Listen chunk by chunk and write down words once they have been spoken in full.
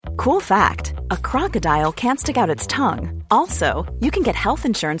Cool fact, a crocodile can't stick out its tongue. Also, you can get health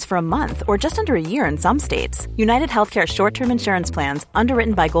insurance for a month or just under a year in some states. United Healthcare short-term insurance plans,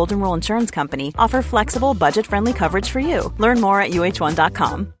 underwritten by Golden Rule Insurance Company, offer flexible, budget-friendly coverage for you. Learn more at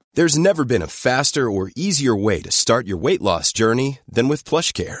uh1.com. There's never been a faster or easier way to start your weight loss journey than with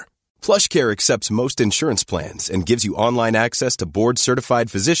PlushCare. PlushCare accepts most insurance plans and gives you online access to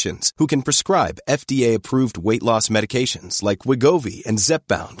board-certified physicians who can prescribe FDA-approved weight loss medications like Wegovy and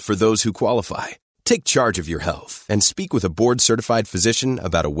Zepbound for those who qualify. Take charge of your health and speak with a board-certified physician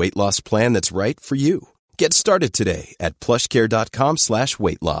about a weight loss plan that's right for you. Get started today at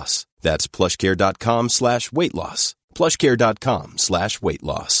plushcare.com/weight loss. That's plushcare.com/weight loss. plushcare.com/weight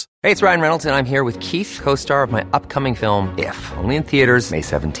loss. Hey, it's Ryan Reynolds, and I'm here with Keith, co-star of my upcoming film, If, only in theaters May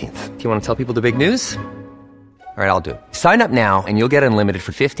 17th. Do you want to tell people the big news? All right, I'll do it. Sign up now and you'll get unlimited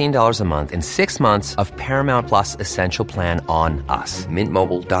for $15 a month and 6 months of Paramount Plus Essential Plan on us.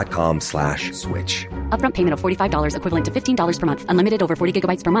 MintMobile.com/switch. Upfront payment of $45 equivalent to $15 per month. Unlimited over 40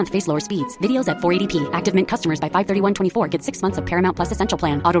 gigabytes per month. Face lower speeds. Videos at 480p. Active Mint customers by 531.24 get 6 months of Paramount Plus Essential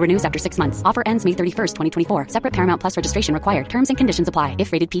Plan. Auto renews after 6 months. Offer ends May 31st, 2024. Separate Paramount Plus registration required. Terms and conditions apply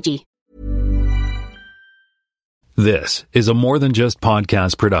if rated PG. This is a More Than Just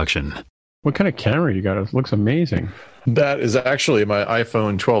podcast production. What kind of camera you got? It looks amazing. That is actually my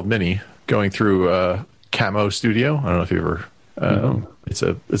iPhone 12 mini going through Camo Studio. I don't know if you ever... No. It's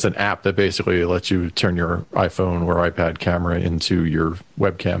an app that basically lets you turn your iPhone or iPad camera into your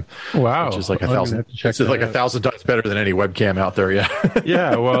webcam. Wow. Which is like 1,000. It's like 1,000 times better than any webcam out there. Yeah.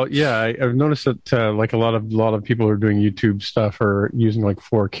 Yeah. Well, yeah. I've noticed that like a lot of people who are doing YouTube stuff are using like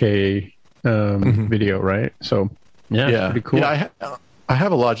 4K video, right? So yeah, it's pretty cool. Yeah, I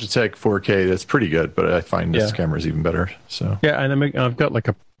have a Logitech 4K that's pretty good, but I find this camera is even better. So yeah, and I've got like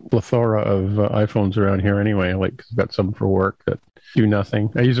a plethora of iPhones around here anyway. Like I've got some for work that do nothing.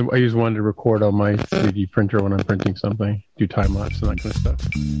 I use one to record on my 3D printer when I'm printing something, do time lapse and that kind of stuff.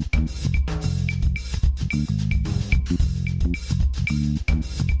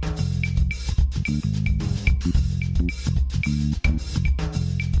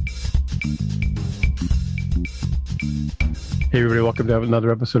 Hey everybody, welcome to another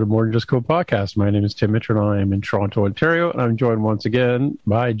episode of More Than Just Code Podcast. My name is Tim Mitchell and I am in Toronto, Ontario, and I'm joined once again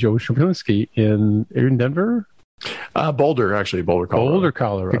by Joe Cieplinski in Denver? Boulder, Colorado. Boulder,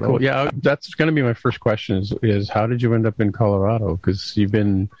 Colorado. Cool. Yeah, that's going to be my first question is how did you end up in Colorado? Because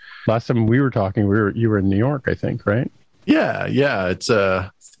last time we were talking, you were in New York, I think, right? Yeah. It's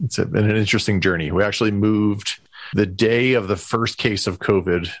been an interesting journey. We actually moved the day of the first case of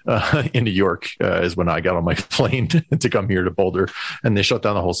COVID in New York is when I got on my plane to come here to Boulder, and they shut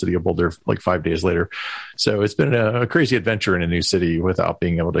down the whole city of Boulder like 5 days later. So it's been a crazy adventure in a new city without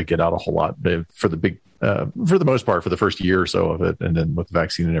being able to get out a whole lot for the most part for the first year or so of it. And then with the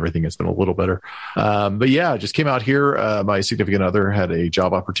vaccine and everything, it's been a little better. But yeah, just came out here. My significant other had a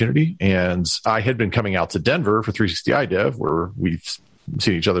job opportunity, and I had been coming out to Denver for 360 iDev, where we've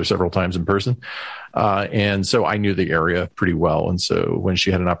seen each other several times in person. And so I knew the area pretty well. And so when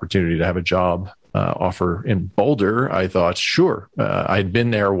she had an opportunity to have a job offer in Boulder, I thought, sure. I'd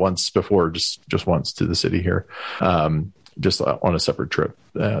been there once before, just once to the city here, just on a separate trip.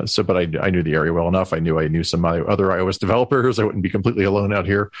 But I knew the area well enough. I knew some other iOS developers. I wouldn't be completely alone out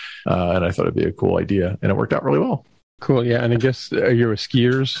here. And I thought it'd be a cool idea. And it worked out really well. Cool. Yeah. And I guess you're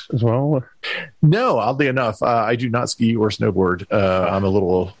skiers as well? No, oddly enough, I do not ski or snowboard. I'm a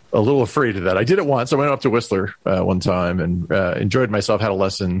little afraid of that. I did it once. I went up to Whistler one time and enjoyed myself, had a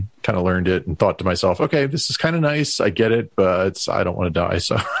lesson, kind of learned it, and thought to myself, okay, this is kind of nice. I get it, but I don't want to die.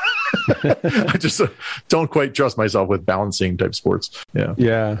 So I just don't quite trust myself with balancing type sports. Yeah.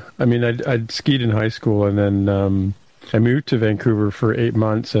 Yeah. I mean, I'd skied in high school, and then I moved to Vancouver for 8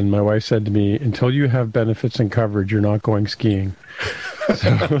 months, and my wife said to me, until you have benefits and coverage, you're not going skiing.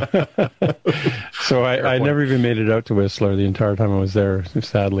 So I never even made it out to Whistler the entire time I was there,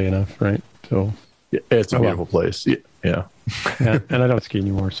 sadly enough, right? So yeah, it's a beautiful place. Yeah. And I don't ski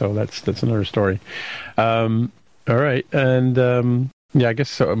anymore, so that's another story. All right. And I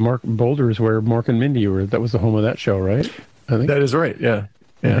guess Boulder is where Mork and Mindy were. That was the home of that show, right? I think. That is right, yeah.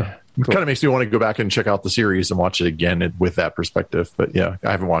 It kind of makes me want to go back and check out the series and watch it again with that perspective. But yeah,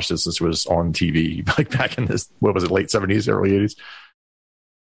 I haven't watched it since it was on TV, like back in this, what was it, late 70s, early 80s?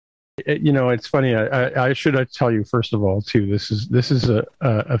 It's funny. I should tell you, first of all, too, this is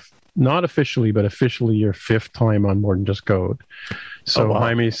a not officially, but officially your fifth time on More Than Just Code. So wow.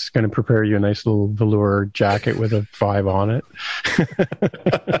 Jaime's going to prepare you a nice little velour jacket with a 5 on it.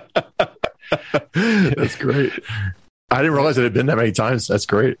 That's great. I didn't realize it had been that many times. That's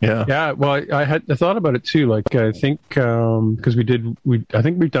great. Yeah. Yeah. Well, I thought about it too. Like, I think, because I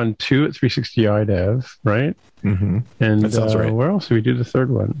think we've done 2 at 360 IDEV, right? Mm-hmm. And that sounds right. Where else did we do the third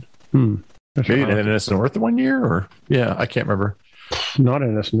one? Maybe in NS North one year, or yeah, I can't remember. Not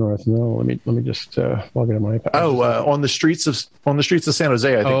NS North. No, let me just log into my iPad. Oh, on the streets of San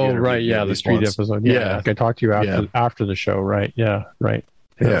Jose. I think. Oh, right. Yeah, the street episode. Yeah, like I talked to you after the show. Right. Yeah. Right.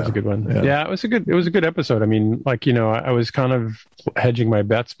 Yeah, that was a good one. Yeah, it was a good episode. I mean, like, I was kind of hedging my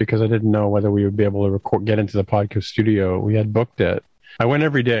bets because I didn't know whether we would be able to get into the podcast studio. We had booked it. I went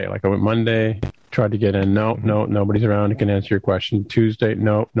every day. Like, I went Monday, tried to get in. No, nobody's around who can answer your question. Tuesday,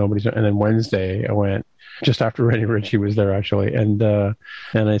 no, nobody's around. And then Wednesday, I went just after Rennie Ritchie was there, actually. And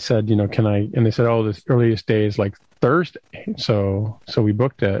I said, can I? And they said, oh, the earliest day is like Thursday. So we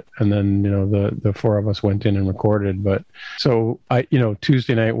booked it. And then, the 4 of us went in and recorded. But so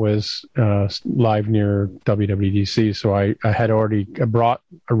Tuesday night was live near WWDC. So I had already brought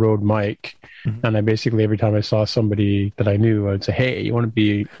a Rode mic. Mm-hmm. And I basically, every time I saw somebody that I knew, I'd say, hey, you want to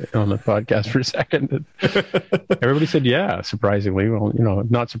be on the podcast for a second? And everybody said, yeah, surprisingly. Well,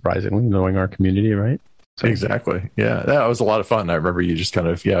 not surprisingly, knowing our community, right? So, exactly. Yeah, that was a lot of fun. I remember you just kind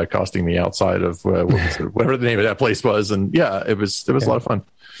of accosting me outside of whatever the name of that place was, and it was a lot of fun.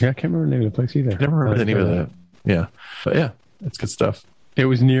 Yeah, I can't remember the name of the place either. I never remember the name of that. Yeah, but yeah, it's good stuff. It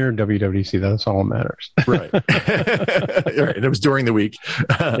was near WWDC. That's all that matters. Right. Right. It was during the week.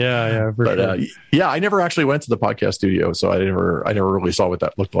 Yeah, for sure. I never actually went to the podcast studio, so I never really saw what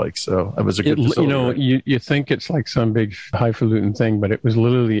that looked like. So it was a good facility. You think it's like some big highfalutin thing, but it was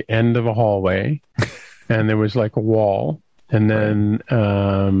literally the end of a hallway, and there was like a wall, and then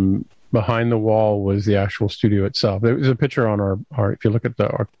behind the wall was the actual studio itself. There was a picture on our if you look at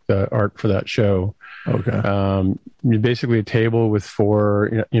the art for that show. Okay. Basically a table with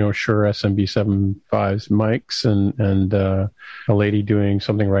 4, Shure SMB75s mics and a lady doing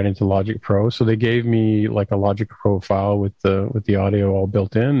something right into Logic Pro. So they gave me like a Logic Pro file with the audio all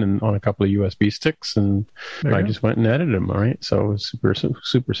built in and on a couple of USB sticks, and I just went and edited them. All right. So it was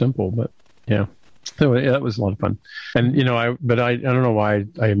super simple, but yeah. So yeah, that was a lot of fun. And, I don't know why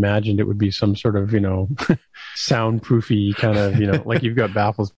I imagined it would be some sort of, soundproofy kind of, like you've got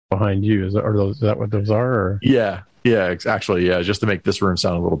baffles behind you. Is that what those are? Or? Yeah. Yeah, actually, yeah. Just to make this room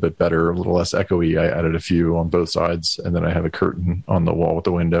sound a little bit better, a little less echoey, I added a few on both sides, and then I have a curtain on the wall with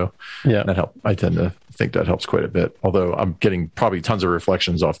the window. Yeah, that helped. I tend to think that helps quite a bit. Although I'm getting probably tons of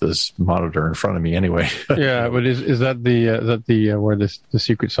reflections off this monitor in front of me anyway. Yeah, but is that the where the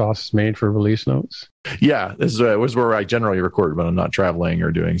secret sauce is made for release notes? Yeah, this was where I generally record when I'm not traveling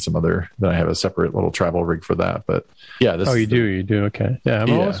or doing some other. Then I have a separate little travel rig for that. But yeah, you do. Okay, yeah.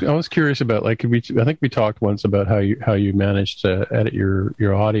 I was curious about I think we talked once about how you managed to edit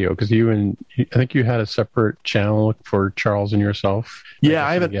your audio, because I think you had a separate channel for Charles and yourself. Yeah,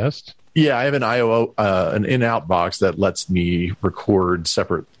 I have a guest. Yeah, I have an IO, an in-out box that lets me record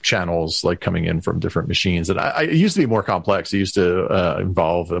separate channels, like coming in from different machines. And I it used to be more complex. It used to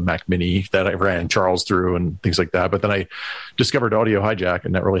involve a Mac Mini that I ran Charles through and things like that. But then I discovered Audio Hijack,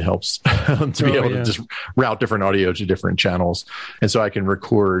 and that really helps to be able to just route different audio to different channels. And so I can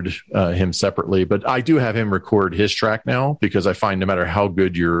record him separately. But I do have him record his track now, because I find no matter how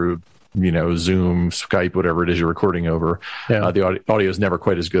good your Zoom, Skype, whatever it is you're recording over, the audio is never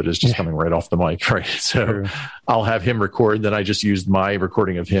quite as good as just coming right off the mic, right? So I'll have him record, then I just used my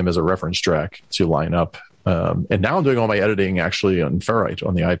recording of him as a reference track to line up. And now I'm doing all my editing actually on Ferrite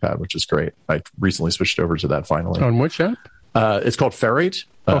on the iPad, which is great. I recently switched over to that finally. On which app? It's called Ferrite.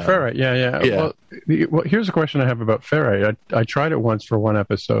 Ferrite. Yeah. Well, here's a question I have about Ferrite. I tried it once for one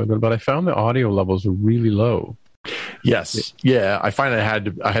episode, but I found the audio levels were really low. Yes. Yeah. I find I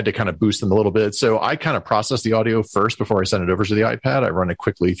had to kind of boost them a little bit. So I kind of process the audio first before I send it over to the iPad. I run it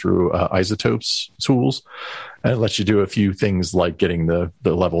quickly through Isotopes tools, and it lets you do a few things like getting the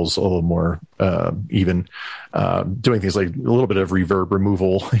levels a little more even, doing things like a little bit of reverb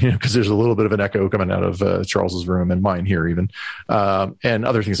removal, because there's a little bit of an echo coming out of Charles's room and mine here even, and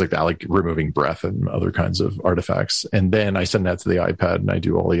other things like that, like removing breath and other kinds of artifacts. And then I send that to the iPad and I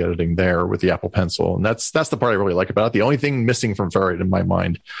do all the editing there with the Apple Pencil. And that's the part I really like about it. The only thing missing from Ferrite in my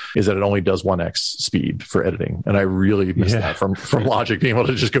mind is that it only does 1x speed for editing. And I really miss that from Logic, being able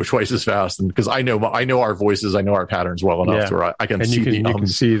to just go twice as fast. And because I know our voices, I know our patterns well enough to where I can see the ums. You can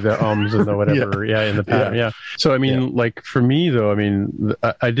see the ums and the whatever. in the pattern. Yeah. So, I mean, like for me though, I mean,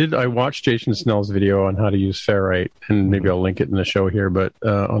 I watched Jason Snell's video on how to use Ferrite, and maybe I'll link it in the show here, but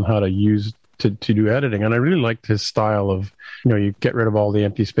on how to use to do editing. And I really liked his style of, you get rid of all the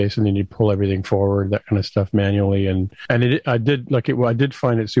empty space and then you pull everything forward, that kind of stuff manually. I did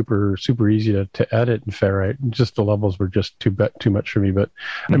find it super, super easy to edit in Ferrite. Just the levels were just too much for me. But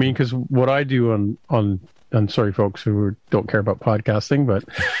I mean, because what I do on I'm sorry, folks who don't care about podcasting, but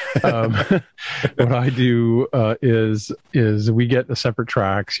what I do is we get the separate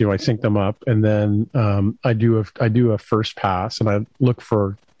tracks. I sync them up, and then I do a first pass, and I look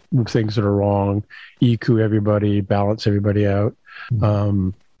for things that are wrong, EQ everybody, balance everybody out,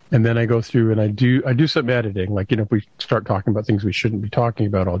 and then I go through and I do some editing. Like if we start talking about things we shouldn't be talking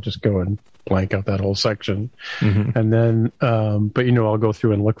about, I'll just go and blank out that whole section, and then but I'll go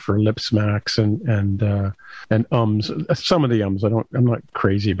through and look for lip smacks and ums. Some of the ums I'm not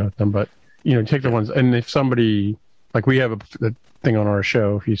crazy about them, but take the ones. And if somebody, like, we have a thing on our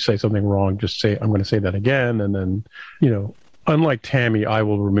show, if you say something wrong, just say, I'm going to say that again, and then unlike Tammy, I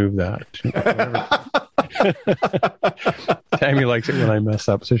will remove that. Tammy likes it when I mess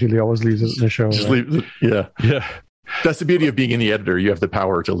up, so she always leaves it in the show. Just leave it. Yeah. That's the beauty of being in the editor. You have the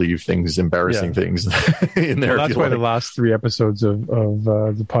power to leave things, embarrassing things in there. Well, that's why the last 3 episodes of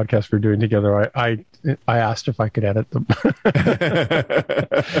the podcast we're doing together, I asked if I could edit them.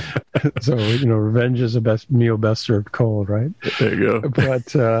 So, revenge is the best meal best served cold, right? There you go.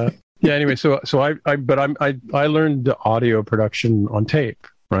 But yeah, anyway, so I learned the audio production on tape,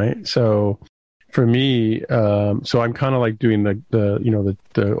 right? So for me, so I'm kind of like doing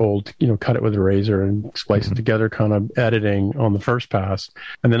the old, cut it with a razor and splice it together kind of editing on the first pass.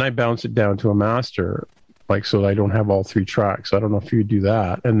 And then I bounce it down to a master, like, so I don't have all 3 tracks. I don't know if you do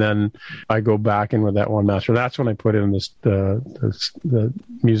that. And then I go back in with that one master. That's when I put in the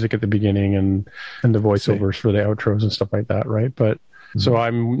music at the beginning and the voiceovers for the outros and stuff like that. Right. But so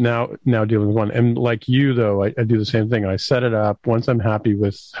I'm now dealing with one. And like you, though, I do the same thing. I set it up. Once I'm happy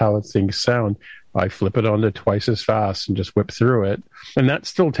with how things sound, I flip it on to twice as fast and just whip through it. And that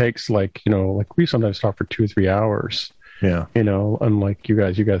still takes like we sometimes talk for 2 or 3 hours. Yeah. Unlike you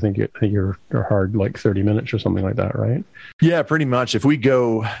guys think you're hard like 30 minutes or something like that, right? Yeah, pretty much. If we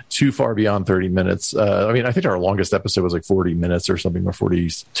go too far beyond 30 minutes, I think our longest episode was like 40 minutes or something, or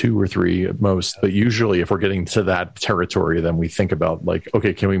 42 or 3 at most. But usually if we're getting to that territory, then we think about like,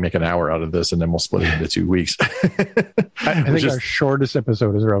 okay, can we make an hour out of this? And then we'll split it into 2 weeks. I think our shortest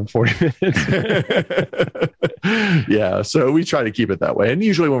episode is around 40 minutes. Yeah. So we try to keep it that way. And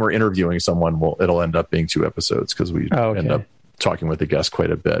usually when we're interviewing someone, it'll end up being 2 episodes because we end up talking with the guest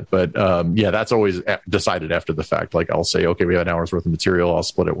quite a bit. But that's always decided after the fact. Like I'll say, okay, we have an hour's worth of material. I'll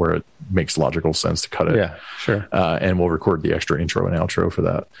split it where it makes logical sense to cut it. Yeah, sure. And we'll record the extra intro and outro for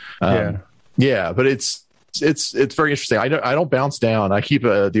that. But it's very interesting. I don't bounce down. I keep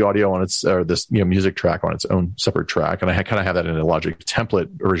the audio on this music track on its own separate track, and I kind of have that in a Logic template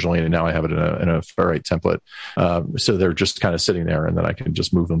originally, and now I have it in a Ferrite template. So they're just kind of sitting there, and then I can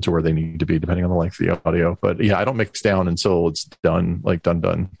just move them to where they need to be depending on the length of the audio. But yeah, I don't mix down until it's done, like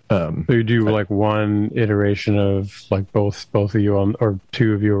done. So you do like one iteration of like both of you on, or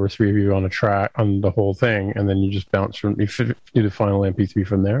 2 of you or 3 of you on a track on the whole thing, and then you just bounce from do the final MP3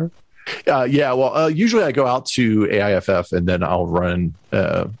 from there. Usually I go out to AIFF and then I'll run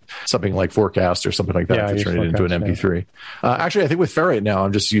something like Forecast or something like that to turn it into an MP3. Actually, I think with Ferrite now,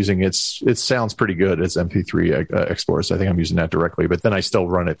 I'm just using it sounds pretty good. It's MP3 Explorer, so I think I'm using that directly. But then I still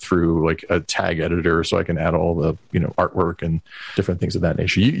run it through like a tag editor, so I can add all the artwork and different things of that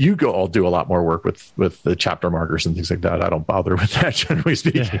nature. You all do a lot more work with the chapter markers and things like that. I don't bother with that, generally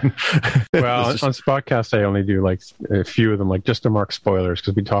speaking. Yeah. Well, on Spotcast, I only do like a few of them, like just to mark spoilers,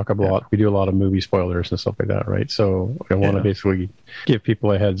 because we talk a lot. We do a lot of movie spoilers and stuff like that, right? So I want to basically give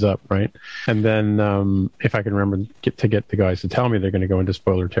people a heads up, right? And then if I can remember get the guys to tell me they're going to go into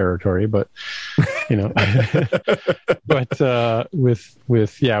spoiler territory, but but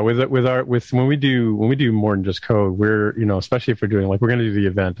when we do more than just code, we're especially if we're doing like we're going to do the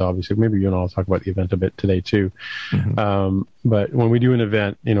event, obviously maybe you and I'll talk about the event a bit today too. But when we do an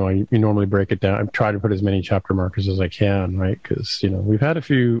event, you normally break it down. I try to put as many chapter markers as I can, right? Because we've had a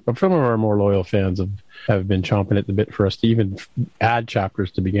few. Some of our more loyal fans have been chomping at the bit for us to even add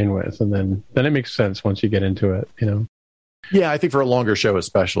chapters to begin with, and then it makes sense once you get into it, Yeah, I think for a longer show,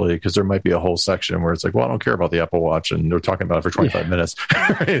 especially because there might be a whole section where it's like, well, I don't care about the Apple Watch, and they're talking about it for 25 minutes,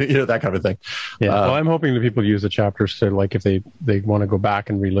 that kind of thing. Yeah, well, I'm hoping that people use the chapters to, like, if they want to go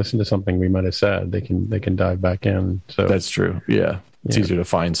back and re-listen to something we might have said, they can dive back in. So that's true. Yeah, it's easier to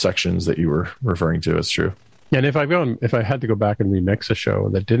find sections that you were referring to. It's true. And if I had to go back and remix a show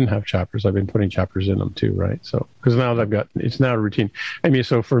that didn't have chapters, I've been putting chapters in them too, right? So because now it's now a routine. I mean,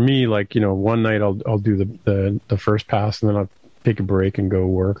 so for me, like one night I'll do the first pass, and then take a break and go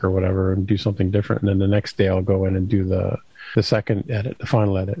work or whatever and do something different. And then the next day I'll go in and do the second edit, the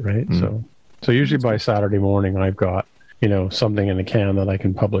final edit, right? So usually by Saturday morning, I've got, something in the can that I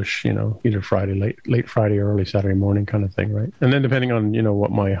can publish, either Friday, late Friday or early Saturday morning kind of thing, right? And then depending on, what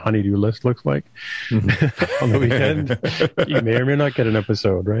my honey-do list looks like on the weekend, you may or may not get an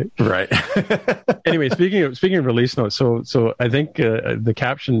episode, right? Right. Anyway, speaking of release notes, so I think the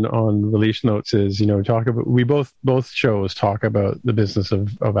caption on release notes is, we both shows talk about the business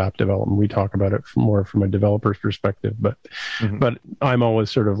of app development. We talk about it more from a developer's perspective, but I'm always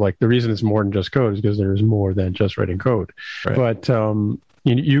sort of like, the reason it's more than just code is because there's more than just writing code. Right. But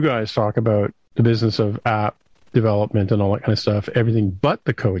you guys talk about the business of app development and all that kind of stuff, everything but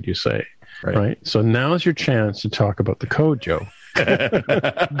the code, you say, right? So now's your chance to talk about the code, Joe.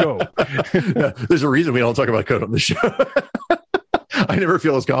 Go. There's a reason we don't talk about code on the show. I never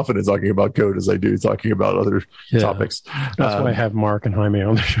feel as confident talking about code as I do talking about other topics. That's why I have Mark and Jaime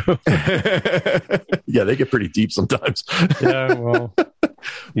on the show. Yeah, they get pretty deep sometimes. Yeah, well...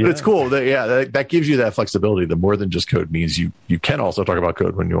 But it's cool. That gives you that flexibility. The more than just code means you can also talk about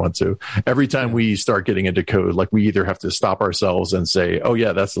code when you want to. Every time we start getting into code, like we either have to stop ourselves and say, "Oh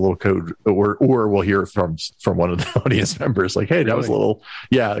yeah, that's a little code," or we'll hear from one of the audience members like, "Hey, that was a little."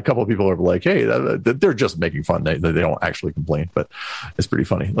 Yeah, a couple of people are like, "Hey, they're just making fun. They don't actually complain, but it's pretty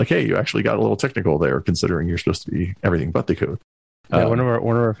funny." Like, "Hey, you actually got a little technical there, considering you're supposed to be everything but the code." Yeah, one of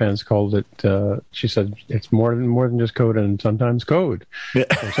our fans called it. She said it's more than just code, and sometimes code. Yeah.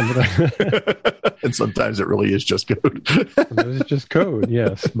 And sometimes it really is just code. Sometimes it's just code,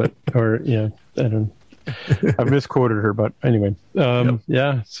 yes. I don't. I've misquoted her, but anyway,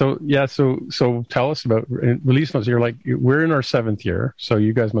 yeah. So tell us about release notes. You're like, we're in our 7th year, so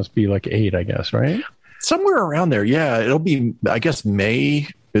you guys must be like 8, I guess, right? Somewhere around there. Yeah, it'll be. I guess May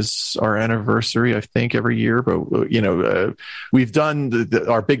is our anniversary, I think, every year. But we've done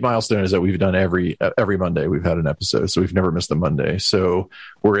our big milestone is that we've done every Monday we've had an episode, so we've never missed a Monday. So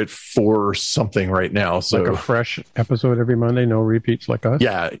we're at 4 something right now. So like a fresh episode every Monday, no repeats like us.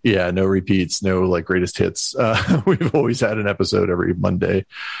 Yeah, no repeats, no like greatest hits. We've always had an episode every Monday.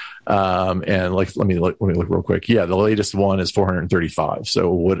 And let me look real quick. Yeah, the latest one is 435.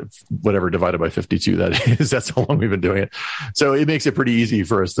 So whatever divided by 52 that is, that's how long we've been doing it. So it makes it pretty easy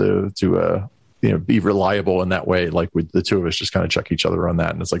for us to be reliable in that way. Like the two of us just kind of check each other on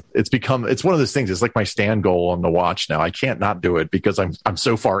that. And it's like, it's one of those things. It's like my stand goal on the watch now. I can't not do it because I'm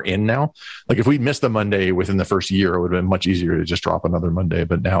so far in now. Like if we missed a Monday within the first year, it would have been much easier to just drop another Monday.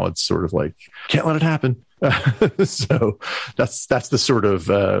 But now it's sort of like, can't let it happen. So that's the sort of,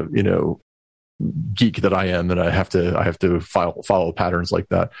 geek that I am, that I have to follow patterns like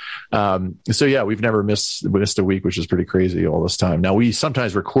that. So yeah, we've never missed a week, which is pretty crazy all this time. Now we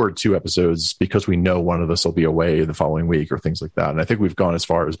sometimes record 2 episodes because we know one of us will be away the following week or things like that. And I think we've gone as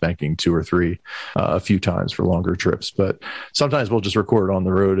far as banking 2 or 3 a few times for longer trips, but sometimes we'll just record on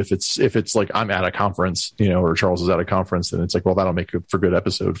the road. If it's like I'm at a conference, or Charles is at a conference, then it's like, well, that'll make for good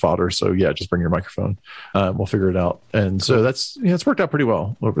episode fodder. So yeah, just bring your microphone. We'll figure it out. And so that's, it's worked out pretty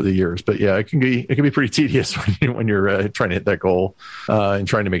well over the years, but yeah, it can be pretty tedious when you're trying to hit that goal and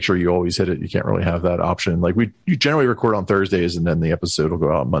trying to make sure you always hit it. You can't really have that option. Like you generally record on Thursdays and then the episode will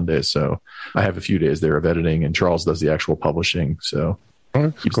go out on Monday. So I have a few days there of editing and Charles does the actual publishing. So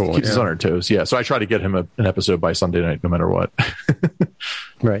keeps us on our toes. Yeah. So I try to get him an episode by Sunday night, no matter what.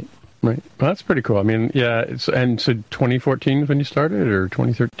 Right. Well, that's pretty cool. I mean, yeah. And so 2014 is when you started, or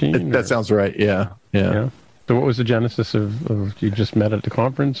 2013? That sounds right. Yeah. So what was the genesis of you just met at the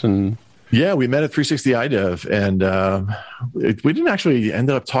conference and... Yeah, we met at 360 iDev, and we didn't actually end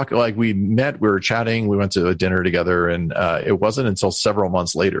up talking. Like we met, we were chatting, we went to a dinner together, and it wasn't until several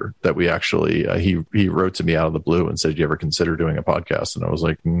months later that we actually he wrote to me out of the blue and said, "Do you ever consider doing a podcast?" And I was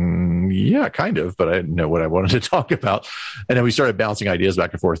like, "Yeah, kind of," but I didn't know what I wanted to talk about. And then we started bouncing ideas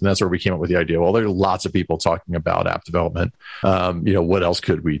back and forth, and that's where we came up with the idea. Well, there are lots of people talking about app development. What else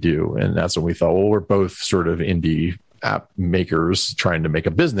could we do? And that's when we thought, well, we're both sort of indie app makers trying to make a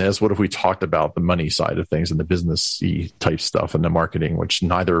business. What if we talked about the money side of things and the businessy type stuff and the marketing, which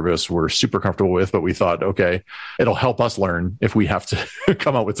neither of us were super comfortable with, but we thought, okay, it'll help us learn if we have to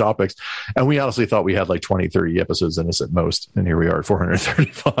come up with topics. And we honestly thought we had like 20, 30 episodes in us at most. And here we are at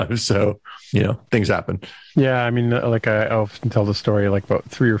 435. So, things happen. Yeah. I mean, like I often tell the story, like about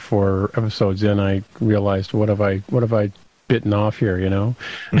 3 or 4 episodes in, I realized, what have I bitten off here,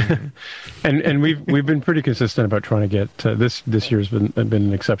 Mm-hmm. and we've been pretty consistent about trying to get this year's been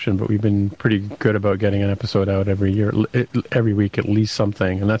an exception, but we've been pretty good about getting an episode out every week, at least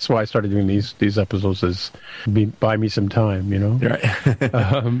something. And that's why I started doing these episodes, is buy me some time,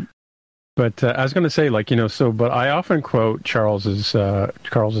 Right. But I was going to say, but I often quote Charles's talk.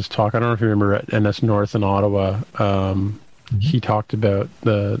 I don't know if you remember at NS North in Ottawa. He talked about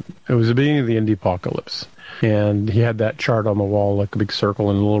it was the beginning of the indie apocalypse. And he had that chart on the wall, like a big circle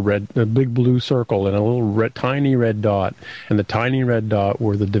and a big blue circle and a little tiny red dot. And the tiny red dot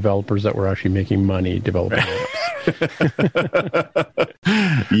were the developers that were actually making money developing apps.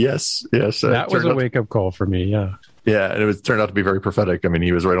 Yes. That was a wake-up call for me, yeah. Yeah, and it turned out to be very prophetic. I mean,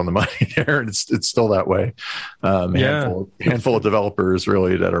 he was right on the money there, and it's still that way. Handful of developers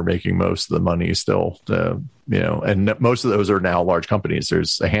really that are making most of the money still. And most of those are now large companies.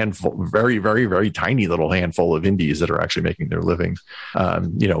 There's a handful, very, very, very tiny little handful of indies that are actually making their living.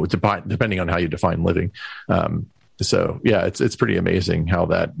 Depending on how you define living. So yeah, it's pretty amazing how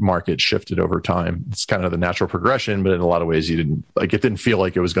that market shifted over time. It's kind of the natural progression, but in a lot of ways, it didn't feel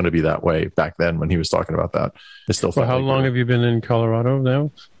like it was going to be that way back then when he was talking about that. It still felt how long have you been in Colorado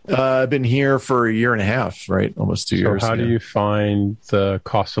now? I've been here for a year and a half, right? Almost 2 years. So how do you find the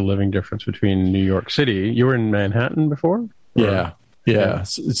cost of living difference between New York City? You were in Manhattan before? Yeah.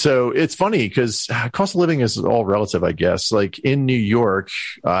 So it's funny because cost of living is all relative, I guess. Like in New York,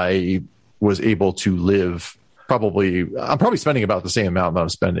 I was able to live I'm probably spending about the same amount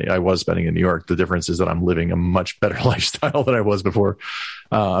that I was spending in New York. The difference is that I'm living a much better lifestyle than I was before.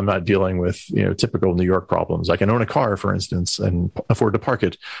 I'm not dealing with, typical New York problems. I can own a car, for instance, and afford to park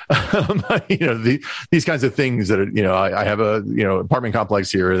it. These kinds of things that, I have a, apartment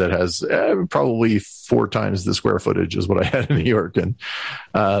complex here that has probably 4 times the square footage as what I had in New York.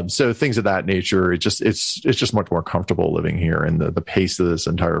 And so things of that nature, it's just much more comfortable living here. And the pace of this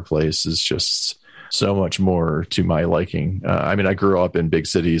entire place is just so much more to my liking. I grew up in big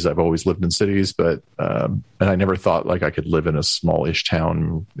cities. I've always lived in cities, but and I never thought like I could live in a smallish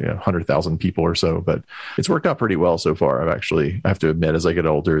town, 100,000 people or so. But it's worked out pretty well so far. I have to admit, as I get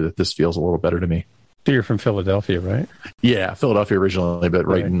older, that this feels a little better to me. So you're from Philadelphia, right? Yeah, Philadelphia originally, but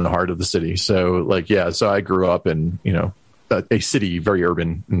right in the heart of the city. So so I grew up in a city, very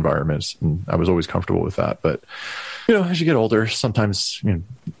urban environment, and I was always comfortable with that. But as you get older, sometimes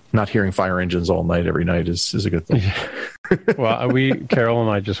not hearing fire engines all night every night is a good thing. Well, Carol and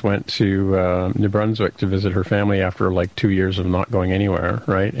I just went to New Brunswick to visit her family after like 2 years of not going anywhere,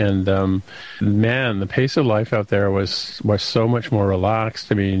 right? And man, the pace of life out there was so much more relaxed.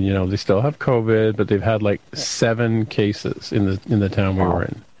 I mean, they still have COVID, but they've had like 7 cases in the town we were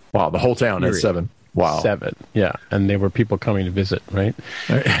in. Wow, the whole town has 7. Wow. 7, yeah. And they were people coming to visit, right?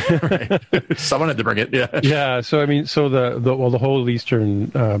 Right. Someone had to bring it, yeah. Yeah, so the whole eastern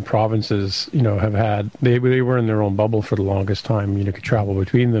provinces, have had, they were in their own bubble for the longest time, could travel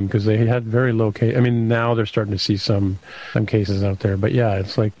between them because they had very low case. Now they're starting to see some cases out there, but yeah,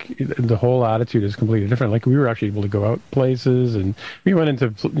 it's like the whole attitude is completely different. Like we were actually able to go out places and we went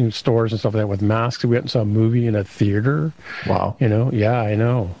into stores and stuff like that with masks. We went and saw a movie in a theater. Wow. Yeah, I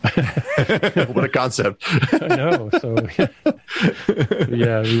know. What a concept. I know. So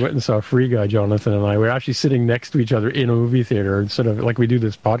yeah, we went and saw Free Guy, Jonathan and I. We were actually sitting next to each other in a movie theater instead of like we do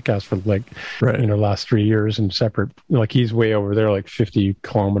this podcast for last 3 years and separate. Like he's way over there, like 50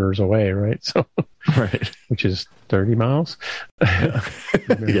 kilometers away, right? So right, which is 30 miles.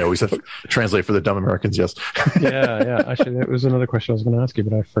 Yeah, we said translate for the dumb Americans. Yes. yeah. Actually, that was another question I was going to ask you,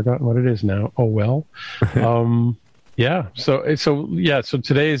 but I've forgotten what it is now. Oh well. Yeah. So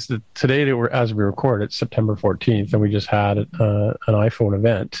today as we record, it's September 14th, and we just had an iPhone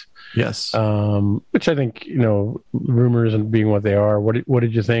event. Yes. Which I think, rumors and being what they are. What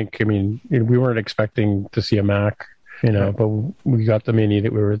did you think? I mean, we weren't expecting to see a Mac, but we got the Mini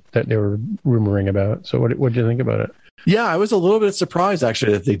that they were rumoring about. So what did you think about it? Yeah, I was a little bit surprised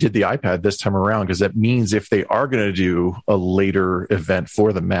actually that they did the iPad this time around, because that means if they are going to do a later event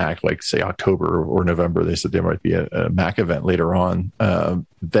for the Mac, like say October or November, they said there might be a Mac event later on,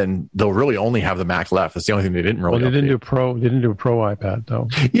 then they'll really only have the Mac left. That's the only thing they didn't really. Well, they didn't do a Pro iPad though.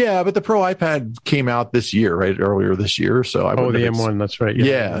 Yeah, but the Pro iPad came out this year, right? Earlier this year. So the M1, that's right.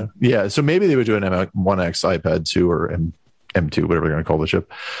 Yeah. So maybe they would do an M1X iPad 2 or M2, whatever they're going to call the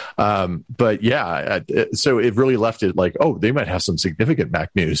chip. But yeah, so it really left it like, oh, they might have some significant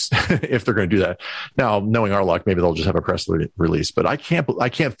Mac news if they're going to do that. Now, knowing our luck, maybe they'll just have a press release, but I can't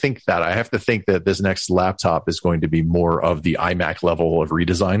think that. I have to think that this next laptop is going to be more of the iMac level of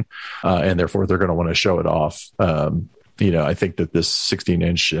redesign, and therefore they're going to want to show it off. I think that this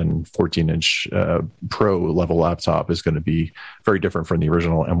 16-inch and 14-inch Pro level laptop is going to be very different from the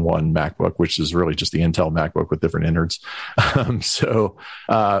original M1 MacBook, which is really just the Intel MacBook with different innards. That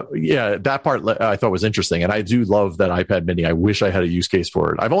part I thought was interesting. And I do love that iPad mini. I wish I had a use case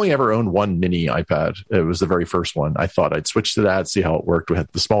for it. I've only ever owned one mini iPad. It was the very first one. I thought I'd switch to that, see how it worked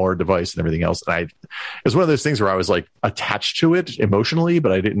with the smaller device and everything else. And it was one of those things where I was like attached to it emotionally,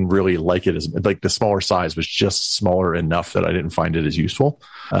 but I didn't really like it as like the smaller size was just smaller enough that I didn't find it as useful.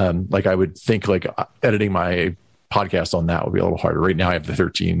 Like I would think like editing my podcast on that would be a little harder. Right now I have the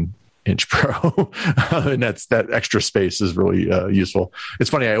 13-inch Pro, and that extra space is really useful. It's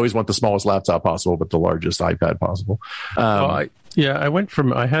funny. I always want the smallest laptop possible, but the largest iPad possible. I went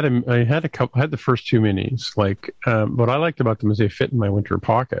from I had the first two minis. Like what I liked about them is they fit in my winter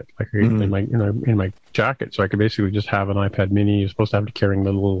pocket, like in my jacket. So I could basically just have an iPad mini. You're supposed to have to carrying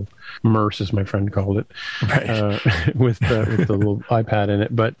the little Merce, as my friend called it, right. With the little iPad in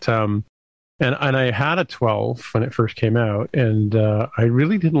it. But and I had a 12 when it first came out, and I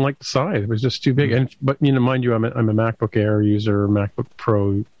really didn't like the size. It was just too big. But mind you, I'm a MacBook Air user, MacBook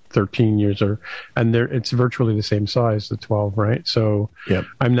Pro 13 user, and it's virtually the same size, the 12, right? So yep.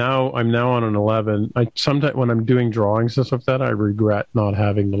 I'm now on an 11. Sometimes when I'm doing drawings and stuff like that, I regret not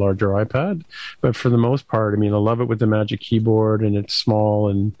having the larger iPad. But for the most part, I love it with the Magic Keyboard, and it's small,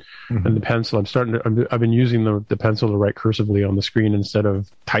 and the pencil. I've been using the pencil to write cursively on the screen instead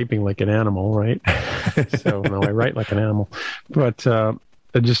of typing like an animal, right? So now I write like an animal, but.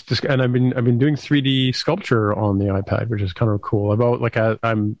 And I've been doing 3D sculpture on the iPad, which is kind of cool.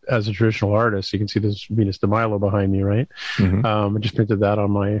 I'm as a traditional artist, you can see this Venus de Milo behind me, right? I just printed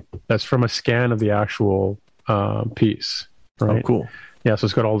that that's from a scan of the actual piece, right? Oh, cool. Yeah, so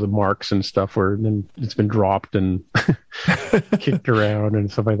it's got all the marks and stuff where then it's been dropped and kicked around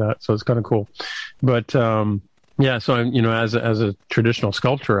and stuff like that. So it's kind of cool, but. Yeah, so I'm, as a traditional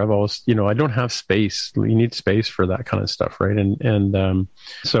sculptor, I've always, I don't have space. You need space for that kind of stuff, right? And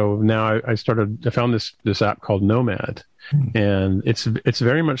so now I found this app called Nomad, and it's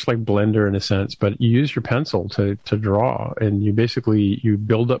very much like Blender in a sense, but you use your pencil to draw, and you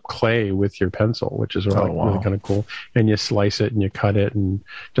build up clay with your pencil, which is really kind of cool. And you slice it and you cut it, and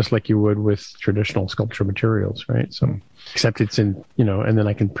just like you would with traditional sculpture materials, right? So except it's in, and then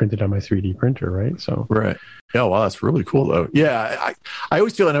I can print it on my 3D printer, right? So right. Oh, wow, that's really cool, though. Yeah, I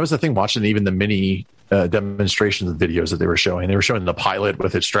always feel, and that was the thing watching even the mini demonstrations of videos that they were showing. They were showing the pilot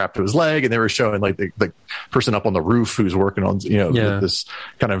with it strapped to his leg, and they were showing like the person up on the roof who's working on, with this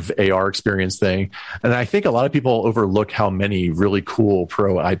kind of AR experience thing. And I think a lot of people overlook how many really cool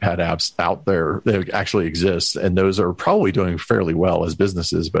pro iPad apps out there that actually exist. And those are probably doing fairly well as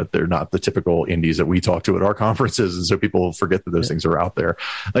businesses, but they're not the typical indies that we talk to at our conferences. And so people forget that those things are out there.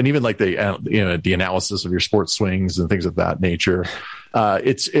 And even like the analysis of your sports swings and things of that nature.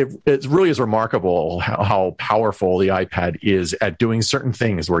 It really is remarkable how powerful the iPad is at doing certain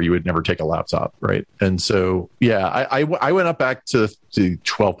things where you would never take a laptop, right? And so, I went up back to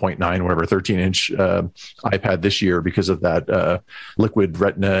 12.9, whatever, 13-inch iPad this year because of that liquid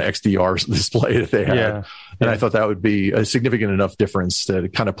Retina XDR display that they had. Yeah. And I thought that would be a significant enough difference to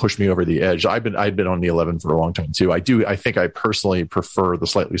kind of push me over the edge. I'd been on the 11 for a long time too. I think I personally prefer the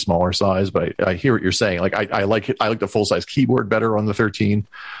slightly smaller size, but I hear what you're saying. Like I like the full size keyboard better on the 13.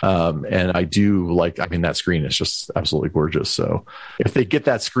 And I do like, that screen is just absolutely gorgeous. So if they get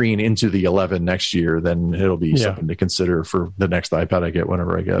that screen into the 11 next year, then it'll be something to consider for the next iPad I get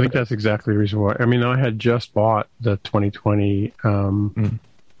whenever I get it. I think that's exactly the reason why. I had just bought the 2020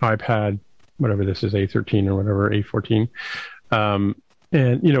 iPad, whatever this is, A13 or whatever, A14. And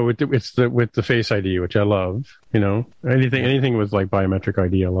with the Face ID, which I love, anything with like biometric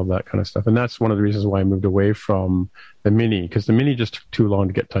ID, I love that kind of stuff. And that's one of the reasons why I moved away from the Mini, because the Mini just took too long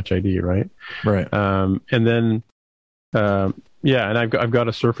to get Touch ID, right? Right. And then, and I've got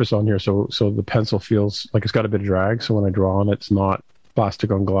a Surface on here, so the pencil feels like it's got a bit of drag. So when I draw on it, it's not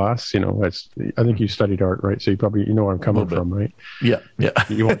plastic on glass. I think you studied art, right? So you probably where I'm coming from, right? Yeah.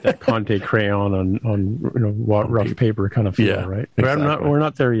 You want that Conte crayon on rough paper kind of feel, right? Exactly. We're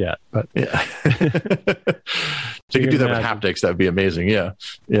not there yet, but yeah. So you could do that with haptics. That'd be amazing. Yeah.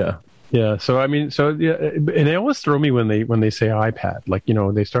 So and they always throw me when they say iPad. Like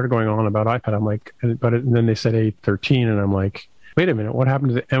they started going on about iPad. I'm like, and then they said A13, and I'm like, wait a minute, what happened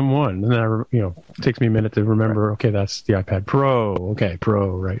to the M1? And then it takes me a minute to remember, right. Okay, that's the iPad Pro. Okay,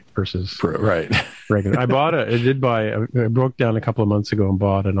 Pro, right, versus Pro, right. Regular. I broke down a couple of months ago and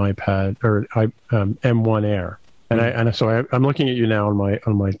bought an iPad or M1 Air. And so I'm looking at you now on my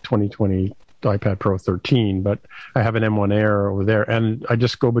 2020 iPad Pro 13, but I have an M1 Air over there, and I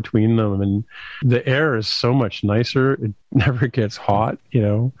just go between them, and the Air is so much nicer. It never gets hot,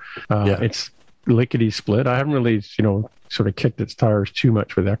 lickety split. I haven't really, sort of kicked its tires too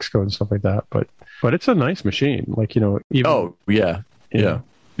much with Xcode and stuff like that, but it's a nice machine. Like, even, yeah.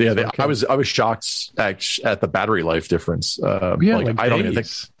 Okay. I was shocked at the battery life difference.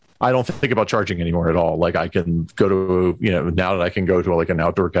 I don't think about charging anymore at all. Like I can go to, now that I can go to like an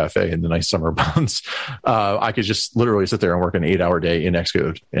outdoor cafe in the nice summer months, I could just literally sit there and work an 8-hour day in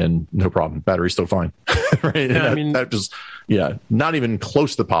Xcode and no problem. Battery's still fine. Right. Yeah, that just, not even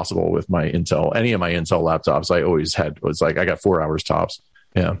close to possible with my Intel. Any of my Intel laptops I always was like, I got 4 hours tops.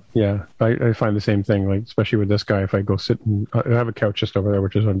 Yeah. Yeah. I find the same thing, like, especially with this guy, if I go sit and I have a couch just over there,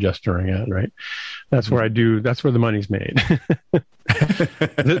 which is what I'm gesturing at, right? That's where that's where the money's made.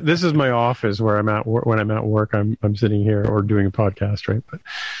 This is my office where I'm at when I'm at work. I'm sitting here or doing a podcast, right? But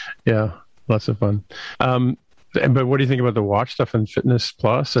yeah, lots of fun. But what do you think about the watch stuff and Fitness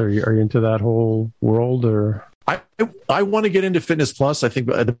Plus? Are you into that whole world, or? I want to get into Fitness Plus. I think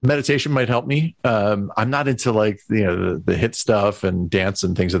the meditation might help me. I'm not into like the HIIT stuff and dance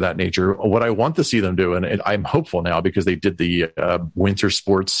and things of that nature. What I want to see them do, and I'm hopeful now because they did the winter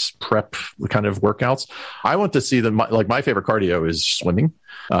sports prep kind of workouts. I want to see them. Like my favorite cardio is swimming.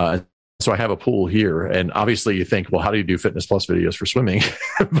 So I have a pool here, and obviously you think, well, how do you do Fitness Plus videos for swimming?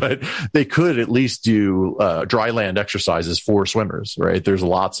 But they could at least do dry land exercises for swimmers, right? There's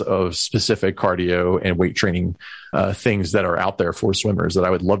lots of specific cardio and weight training things that are out there for swimmers that I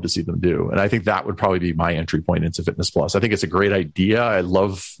would love to see them do. And I think that would probably be my entry point into Fitness Plus. I think it's a great idea. I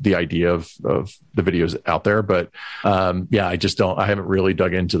love the idea of the videos out there, but I haven't really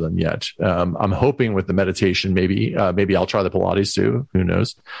dug into them yet. I'm hoping with the meditation, maybe I'll try the Pilates too. Who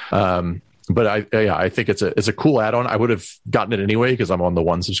knows? But I think it's a cool add-on. I would have gotten it anyway because I'm on the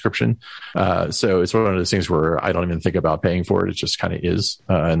one subscription. So it's one of those things where I don't even think about paying for it. It just kind of is,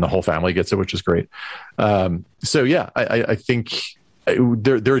 and the whole family gets it, which is great. I think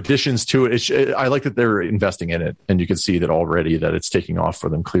there are additions to it. I like that they're investing in it, and you can see that already that it's taking off for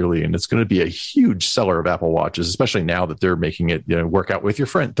them clearly, and it's going to be a huge seller of Apple Watches, especially now that they're making it work out with your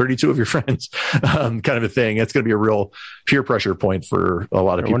friend, 32 of your friends, kind of a thing. It's going to be a real peer pressure point for a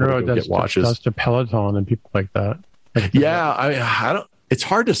lot of people to go get watches. Does to Peloton and people like that. I don't. It's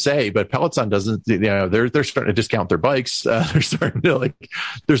hard to say, but Peloton doesn't. They're starting to discount their bikes. They're starting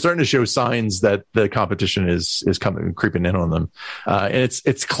to show signs that the competition is creeping in on them. And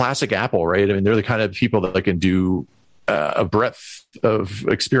it's classic Apple, right? I mean, they're the kind of people that can do a breadth of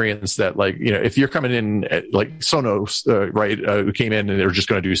experience that, like, if you're coming in like Sonos, who came in and they're just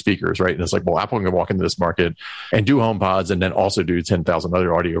going to do speakers, right? And it's like, well, Apple can walk into this market and do HomePods and then also do 10,000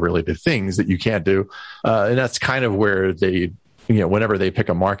 other audio related things that you can't do. And that's kind of where whenever they pick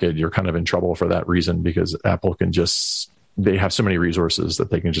a market, you're kind of in trouble for that reason, because Apple they have so many resources that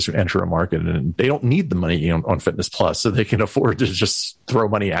they can just enter a market, and they don't need the money on Fitness Plus, so they can afford to just throw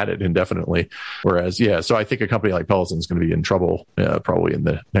money at it indefinitely. Whereas, so I think a company like Peloton is going to be in trouble probably in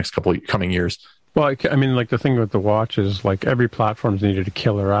the next couple of coming years. Well, I mean, like the thing with the watch is like every platform's needed a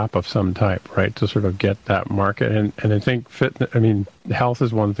killer app of some type, right, to sort of get that market. And I think health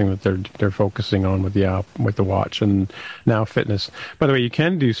is one thing that they're focusing on with the app, with the watch, and now fitness. By the way, you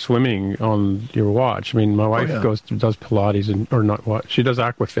can do swimming on your watch. I mean, my wife does Pilates or not what she does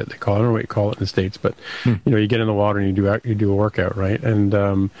aquafit. They call it. I don't know what you call it in the States, but you get in the water and you do a workout, right? And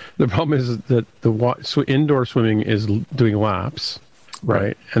the problem is that indoor swimming is doing laps.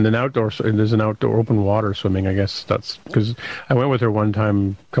 Right. And then there's an outdoor open water swimming. I guess that's because I went with her one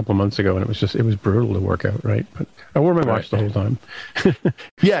time a couple of months ago, and it was brutal to work out. Right. But I wore my watch the whole time.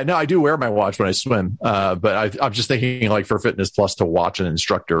 I do wear my watch when I swim. But I'm just thinking, like, for Fitness Plus to watch an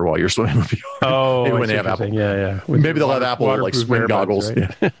instructor while you're swimming would be maybe when they have Apple. Yeah. Maybe they'll have Apple like swim goggles.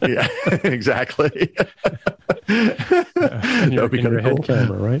 Right? Yeah, exactly. And your head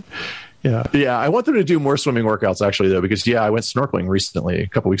camera, right? Yeah. I want them to do more swimming workouts, actually, though, because I went snorkeling recently. A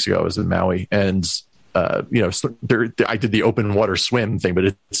couple of weeks ago, I was in Maui, and I did the open water swim thing, but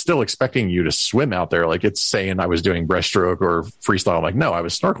it's still expecting you to swim out there. Like, it's saying I was doing breaststroke or freestyle. I'm like, no, I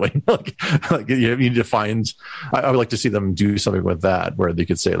was snorkeling. like you need to find. I would like to see them do something with that, where they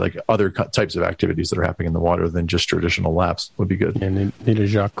could say like other types of activities that are happening in the water than just traditional laps would be good. And they need a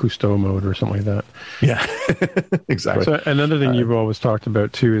Jacques Cousteau mode or something like that. Yeah, exactly. So another thing you've always talked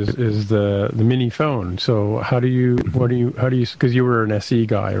about too is the mini phone. So how do you because you were an SE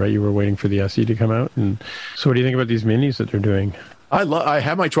guy, right? You were waiting for the SE to come out. And so what do you think about these minis that they're doing? I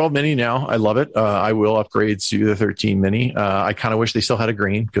have my 12 mini now. I love it. I will upgrade to the 13 mini. I kind of wish they still had a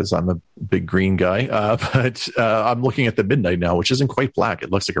green because I'm a big green guy. But I'm looking at the midnight now, which isn't quite black.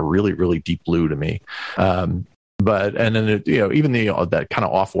 It looks like a really, really deep blue to me. and then even the that kind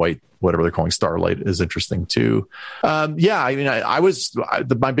of off-white, whatever they're calling Starlight, is interesting too. Yeah, I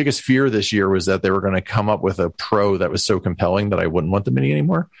mean, my biggest fear this year was that they were going to come up with a Pro that was so compelling that I wouldn't want the Mini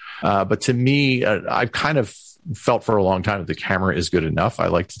anymore. But to me, I've kind of felt for a long time that the camera is good enough. I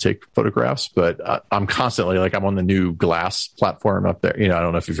like to take photographs, but I'm constantly I'm on the new Glass platform up there. I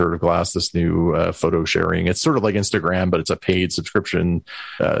don't know if you've heard of Glass, this new photo sharing. It's sort of like Instagram, but it's a paid subscription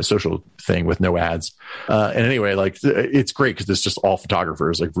social thing with no ads. And anyway, it's great because it's just all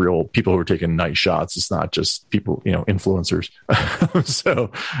photographers, like real people who are taking nice shots. It's not just people, influencers.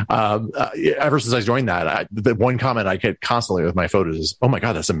 So ever since I joined that, the one comment I get constantly with my photos is, "Oh my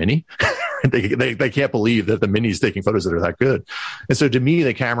God, that's a Mini." They can't believe that the Mini's taking photos that are that good. And so to me,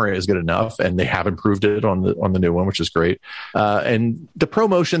 the camera is good enough, and they have improved it on the new one, which is great. And the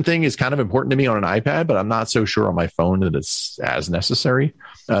ProMotion thing is kind of important to me on an iPad, but I'm not so sure on my phone that it's as necessary.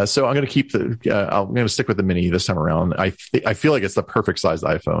 So I'm going to stick with the Mini this time around. I feel like it's the perfect sized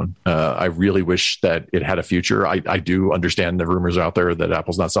iPhone. I really wish that it had a future. I do understand the rumors out there that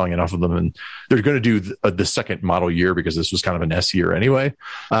Apple's not selling enough of them, and they're going to do the second model year because this was kind of an S year anyway.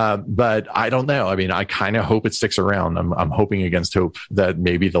 But I don't know. I mean, I kind of hope it sticks around. I'm hoping against hope that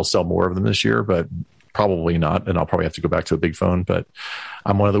maybe they'll sell more of them this year, but probably not. And I'll probably have to go back to a big phone. But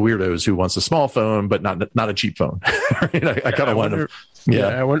I'm one of the weirdos who wants a small phone, but not a cheap phone. I kind of wonder. Yeah,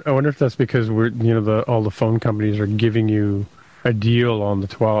 I wonder if that's because all the phone companies are giving you a deal on the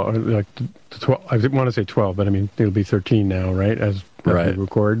 12, the 12. I want to say 12, but I mean it'll be 13 now, right? As we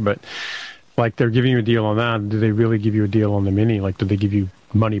record, but they're giving you a deal on that. Do they really give you a deal on the Mini? Do they give you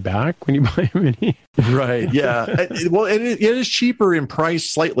money back when you buy a Mini? Right. Yeah. Well, it is cheaper in price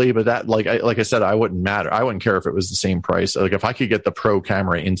slightly, but that, like I said, I wouldn't care if it was the same price. If I could get the Pro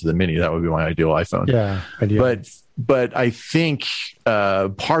camera into the Mini, that would be my ideal iPhone. Yeah. Ideal. But I think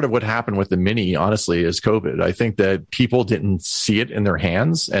part of what happened with the Mini, honestly, is COVID. I think that people didn't see it in their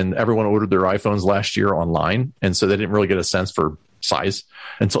hands, and everyone ordered their iPhones last year online, and so they didn't really get a sense for size.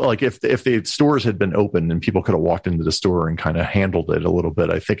 And so if the stores had been open and people could have walked into the store and kind of handled it a little bit,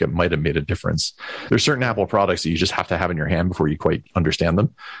 I think it might have made a difference. There's certain Apple products that you just have to have in your hand before you quite understand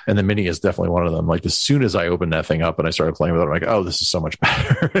them. And the Mini is definitely one of them. As soon as I opened that thing up and I started playing with it, I'm like, oh, this is so much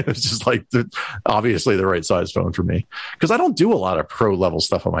better. It's just obviously the right size phone for me. Because I don't do a lot of pro level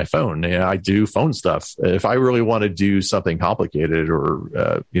stuff on my phone. I do phone stuff. If I really want to do something complicated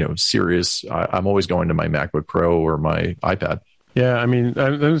or, serious, I'm always going to my MacBook Pro or my iPad. Yeah, I mean,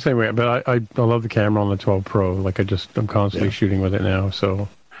 I'm the same way, but I love the camera on the 12 Pro. I'm constantly shooting with it now. So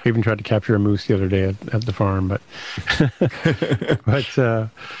I even tried to capture a moose the other day at the farm, but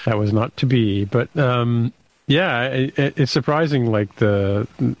that was not to be. But it's surprising, what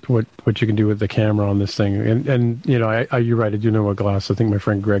you can do with the camera on this thing. And you're right, I do know what Glass. I think my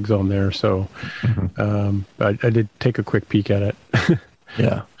friend Greg's on there, so I did take a quick peek at it.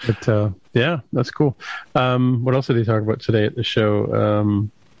 Yeah. But that's cool. What else did they talk about today at the show?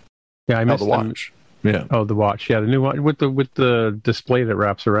 I missed the watch. Yeah. Oh, the watch. Yeah, the new watch with the display that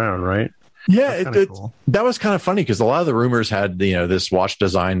wraps around, right? Yeah, cool. That was kind of funny because a lot of the rumors had this watch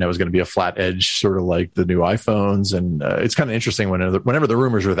design that was going to be a flat edge, sort of like the new iPhones, and it's kind of interesting whenever the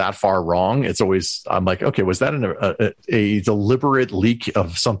rumors are that far wrong. It's always I'm like, okay, was that a deliberate leak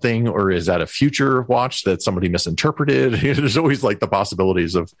of something, or is that a future watch that somebody misinterpreted? There's always the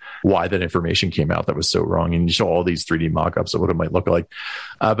possibilities of why that information came out that was so wrong, and you show all these 3D mock-ups of what it might look like.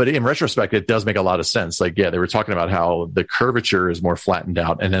 But in retrospect, it does make a lot of sense. They were talking about how the curvature is more flattened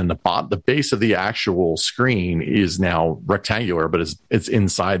out, and then the base of the actual screen is now rectangular, but it's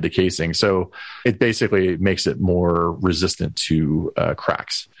inside the casing. So it basically makes it more resistant to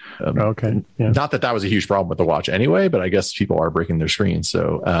cracks. Okay. Yeah. Not that was a huge problem with the watch anyway, but I guess people are breaking their screens.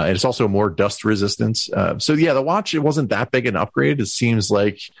 So and it's also more dust resistance. The watch, it wasn't that big an upgrade. It seems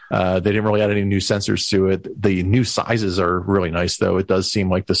like they didn't really add any new sensors to it. The new sizes are really nice, though. It does seem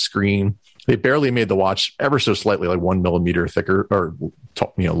like the screen, they barely made the watch ever so slightly 1 millimeter thicker or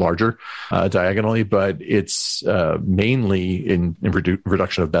larger diagonally, but it's mainly in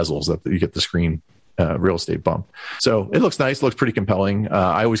reduction of bezels that you get the screen real estate bump. So it looks nice, looks pretty compelling.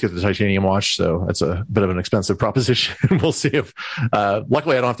 I always get the titanium watch, so that's a bit of an expensive proposition. We'll see if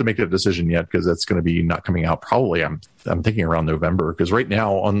luckily I don't have to make a decision yet because that's going to be not coming out probably I'm thinking around November, because right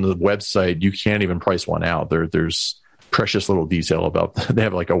now on the website you can't even price one out. There's precious little detail about, they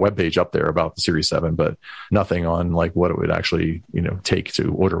have a web page up there about the Series 7, but nothing on what it would actually take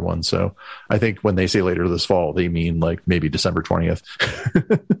to order one. So I think when they say later this fall, they mean maybe December 20th.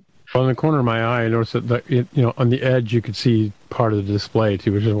 Well, in the corner of my eye, I noticed that on the edge you could see part of the display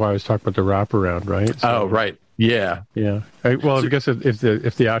too, which is why I was talking about the wraparound, right? So, right. Yeah. Yeah. I guess if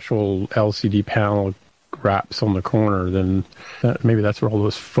the actual LCD panel wraps on the corner, then maybe that's where all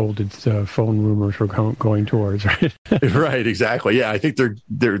those folded phone rumors were going towards, right? Right, exactly. Yeah, I think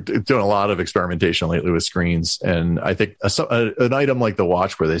they're doing a lot of experimentation lately with screens, and I think an item like the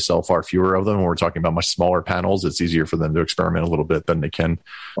watch, where they sell far fewer of them, when we're talking about much smaller panels, it's easier for them to experiment a little bit than they can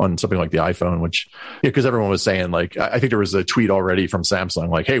on something like the iPhone. Which, because everyone was saying, like, I think there was a tweet already from Samsung,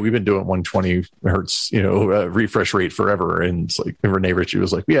 like, "Hey, we've been doing 120 hertz, refresh rate forever," and it's like Renee Ritchie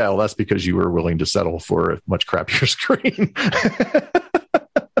was like, "Yeah, well, that's because you were willing to settle for a much crappier screen."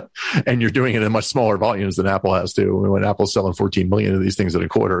 And you're doing it in much smaller volumes than Apple has to. When Apple's selling 14 million of these things in a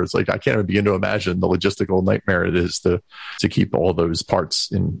quarter, it's like, I can't even begin to imagine the logistical nightmare it is to keep all those parts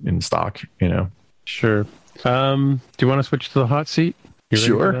in stock, Sure. Do you want to switch to the hot seat?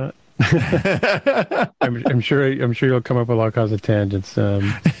 Sure. I'm sure you'll come up with all kinds of tangents. Yeah,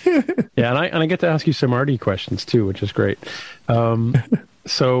 and I get to ask you some arty questions too, which is great.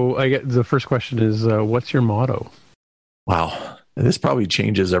 So I get the first question is, what's your motto? Wow. This probably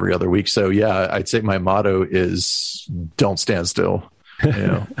changes every other week. So yeah, I'd say my motto is don't stand still.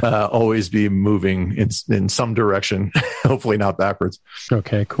 Always be moving in some direction, hopefully not backwards.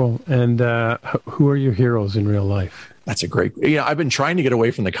 Okay, cool. And who are your heroes in real life? That's a great, I've been trying to get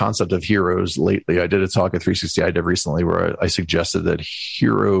away from the concept of heroes lately. I did a talk at 360 iDev recently where I suggested that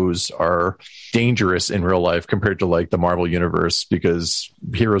heroes are dangerous in real life compared to like the Marvel universe, because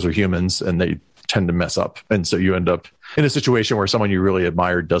heroes are humans and they tend to mess up. And so you end up in a situation where someone you really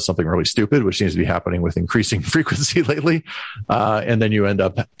admired does something really stupid, which seems to be happening with increasing frequency lately. And then you end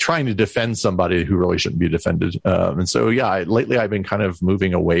up trying to defend somebody who really shouldn't be defended. And so, lately I've been kind of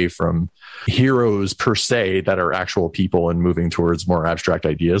moving away from heroes per se that are actual people and moving towards more abstract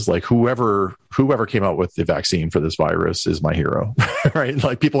ideas. Like whoever came up with the vaccine for this virus is my hero, right?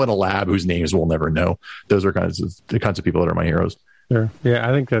 Like people in a lab whose names we'll never know. Those are the kinds of people that are my heroes. Sure. Yeah,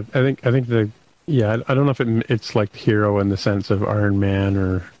 I think I don't know if it's like hero in the sense of Iron Man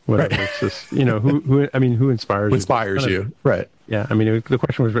or whatever. Right. It's just, who inspires you? Inspires you, right. Yeah, I mean, the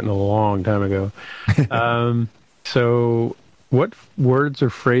question was written a long time ago. So what words or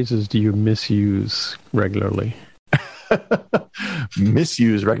phrases do you misuse regularly?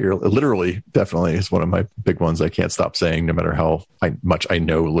 Misuse regularly, literally, definitely is one of my big ones. I can't stop saying, no matter how much I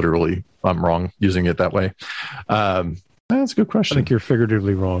know literally I'm wrong using it that way. That's a good question. I think you're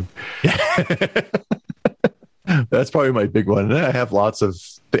figuratively wrong. That's probably my big one. And I have lots of...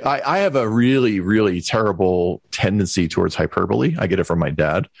 I have a really, really terrible tendency towards hyperbole. I get it from my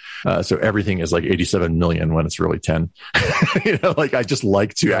dad. So everything is like 87 million when it's really 10. I just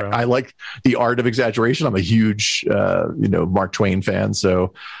like to... I like the art of exaggeration. I'm a huge, Mark Twain fan.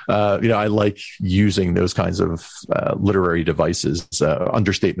 So, I like using those kinds of literary devices,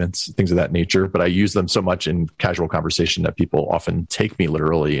 understatements, things of that nature. But I use them so much in casual conversation that people often take me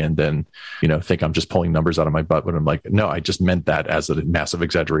literally and then, think I'm just pulling numbers out of my butt when I'm like, no, I just meant that as a massive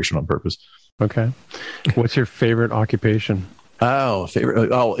exaggeration on purpose. Okay. What's your favorite occupation?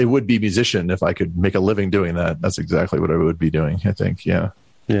 Favorite. Oh, it would be musician if I could make a living doing that. That's exactly what I would be doing, I think. Yeah.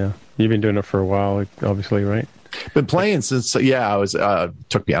 Yeah. You've been doing it for a while, obviously, right? Been playing since, I was,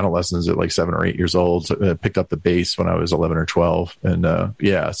 took piano lessons at like 7 or 8 years old. Picked up the bass when I was 11 or 12. And so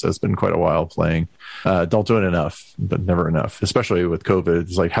it's been quite a while playing. Don't do it enough, but never enough, especially with COVID.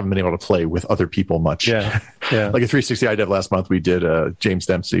 It's like haven't been able to play with other people much. Yeah. Like a 360 iDev last month, we did James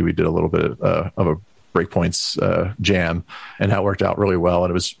Dempsey. We did a little bit of a Breakpoints jam, and that worked out really well.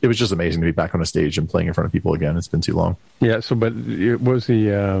 And it was just amazing to be back on a stage and playing in front of people again. It's been too long. Yeah. So, but what was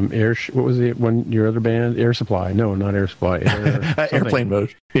the what was the one, your other band? Air Supply? No, not Air Supply. Airplane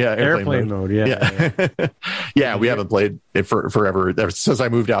Mode. Yeah. Airplane mode. Yeah. We haven't played it for forever. Since I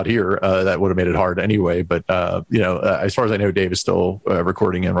moved out here, that would have made it hard anyway. But, as far as I know, Dave is still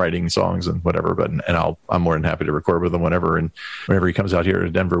recording and writing songs and whatever, I'm more than happy to record with him whenever. And whenever he comes out here to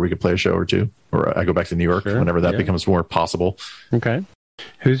Denver, we could play a show or two, or I go back to New York whenever that becomes more possible. Okay.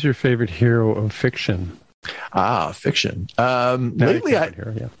 Who's your favorite hero of fiction? Fiction. Lately,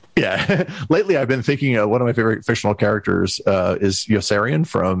 lately I've been thinking one of my favorite fictional characters is Yossarian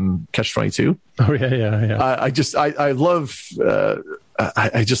from Catch-22. Oh yeah. I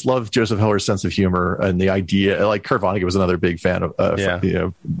just love Joseph Heller's sense of humor and the idea. Like Kurt Vonnegut was another big fan of,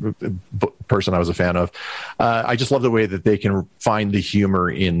 person I was a fan of. I just love the way that they can find the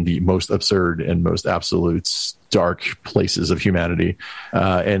humor in the most absurd and most absolute dark places of humanity.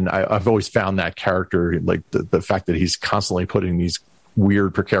 And I've always found that character, like the fact that he's constantly putting these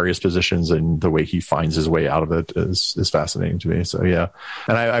weird, precarious positions, and the way he finds his way out of it is fascinating to me. So yeah,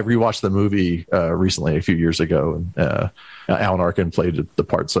 and I rewatched the movie recently a few years ago, and Alan Arkin played the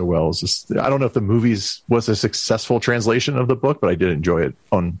part so well. It's just, I don't know if the movies was a successful translation of the book, but I did enjoy it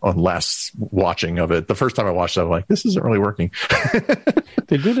on last watching of it. The first time I watched it, I'm like, this isn't really working.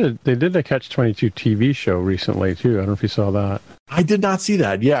 They did a Catch-22 TV show recently too. I don't know if you saw that. I did not see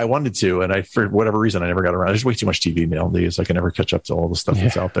that. Yeah, I wanted to, and for whatever reason, I never got around. There's way too much TV nowadays. I can never catch up to all the stuff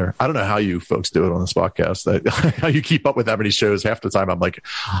that's out there. I don't know how you folks do it on this podcast. How you keep up with that many shows. Half the time, I'm like,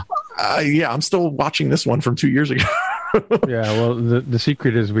 yeah, I'm still watching this one from 2 years ago. Yeah, well, the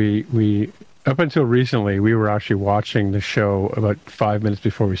secret is we up until recently, we were actually watching the show about 5 minutes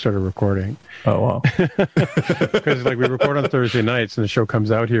before we started recording. Oh, wow. Because we record on Thursday nights, and the show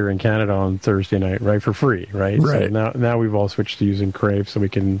comes out here in Canada on Thursday night, right, for free, right? Right. So now we've all switched to using Crave, so we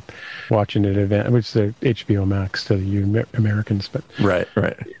can watch it in advance, which is the HBO Max to the Americans. But right.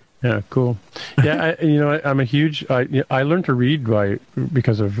 Yeah, cool. Yeah, I'm a huge. I learned to read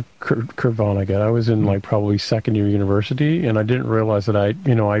because of Kurt Vonnegut. I was in probably second year university, and I didn't realize that I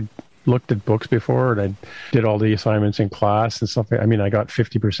looked at books before, and I did all the assignments in class and stuff. I mean, I got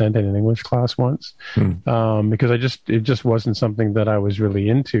 50% in an English class once because it just wasn't something that I was really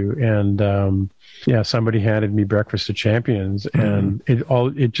into. And somebody handed me Breakfast of Champions, and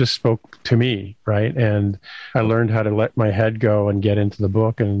it just spoke to me, right? And I learned how to let my head go and get into the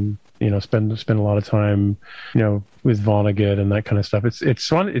book, and spend a lot of time, with Vonnegut and that kind of stuff. It's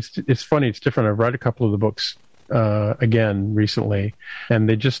fun. It's funny. It's different. I've read a couple of the books again recently, and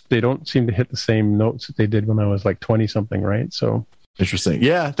they don't seem to hit the same notes that they did when I was 20 something, right? So interesting.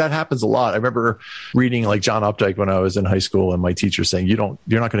 Yeah, that happens a lot. I remember reading John Updike when I was in high school, and my teacher saying, you're not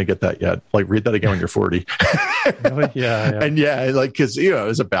going to get that yet. Read that again when you're 40. Really? Yeah. And because it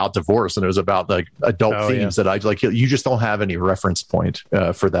was about divorce, and it was about adult themes that I you just don't have any reference point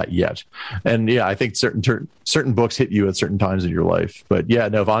for that yet. And yeah, I think certain books hit you at certain times in your life. But yeah,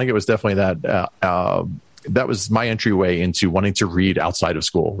 no, Vonnegut was definitely that. That was my entryway into wanting to read outside of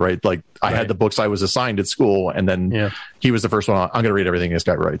school, right? I had the books I was assigned at school, and then he was the first one. I'm going to read everything this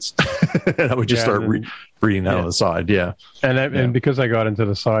guy writes. And I would just start reading that on the side. Yeah. And because I got into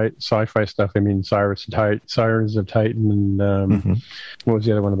the sci-fi stuff, I mean, Sirens of Titan, and what was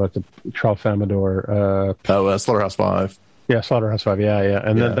the other one about the Tralfamadore? Slaughterhouse-Five. Yeah, Slaughterhouse-Five. Yeah.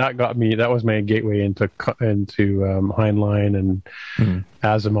 And then that got me. That was my gateway into Heinlein and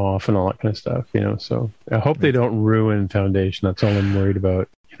Asimov and all that kind of stuff. So I hope they don't ruin Foundation. That's all I'm worried about.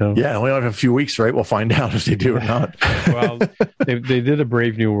 Yeah, we only have a few weeks, right? We'll find out if they do or not. Well, they did a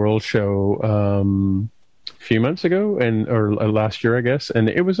Brave New World show a few months ago, or last year, I guess, and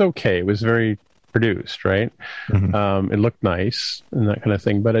it was okay. It was very produced, right? It looked nice and that kind of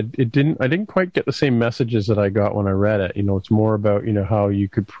thing, but I didn't quite get the same messages that I got when I read it. It's more about how you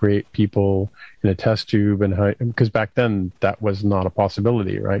could create people in a test tube, and because back then that was not a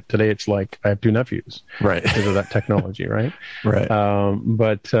possibility, right? Today it's I have two nephews, right, because of that technology, right? Right.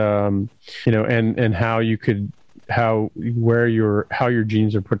 And how you could how your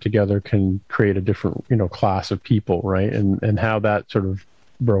genes are put together can create a different class of people, right? And how that sort of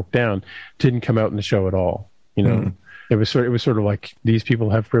broke down didn't come out in the show at all. It was sort of like these people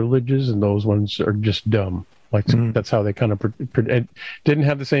have privileges and those ones are just dumb. That's how they kind of it didn't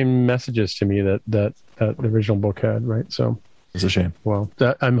have the same messages to me that the original book had, right? So it's a shame. Well,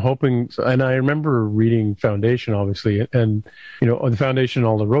 I'm hoping, and I remember reading Foundation, obviously, and the Foundation,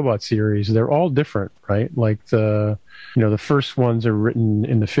 all the robot series, they're all different, right? The first ones are written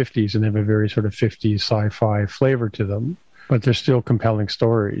in the 50s and have a very sort of 50s sci-fi flavor to them, but they're still compelling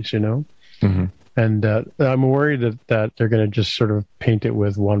stories, And I'm worried that they're going to just sort of paint it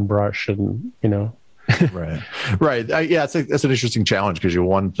with one brush, and right. It's an interesting challenge, because you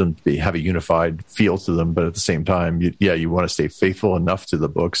want them to have a unified feel to them, but at the same time, you want to stay faithful enough to the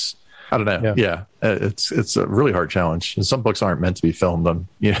books. I don't know. Yeah. It's a really hard challenge. And some books aren't meant to be filmed. A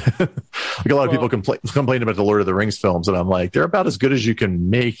lot of people complain about the Lord of the Rings films, and I'm like, they're about as good as you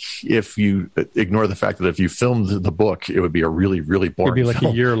can make if you ignore the fact that if you filmed the book, it would be a really, really boring film. It'd be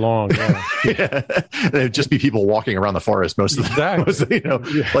a year long. Yeah. And it'd just be people walking around the forest most of the time.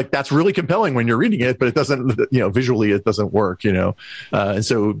 That's really compelling when you're reading it, but it doesn't, visually it doesn't work, and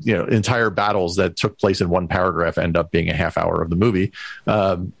so, entire battles that took place in one paragraph end up being a half hour of the movie.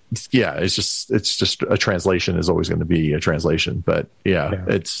 It's just a translation is always going to be a translation, but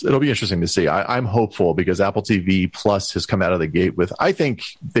it'll be interesting to see. I'm hopeful, because Apple TV Plus has come out of the gate with, I think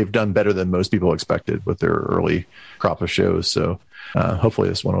they've done better than most people expected with their early crop of shows. So hopefully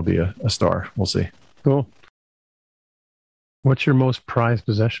this one will be a star. We'll see. Cool. What's your most prized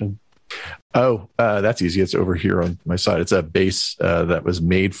possession? That's easy. It's over here on my side. It's a bass that was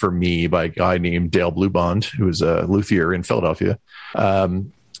made for me by a guy named Dale Bluebond, who was a luthier in Philadelphia.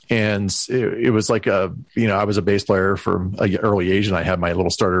 And it was like I was a bass player from an early age, and I had my little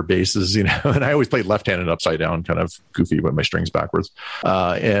starter basses, and I always played left-handed upside down, kind of goofy with my strings backwards.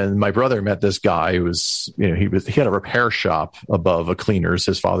 And my brother met this guy who was, he had a repair shop above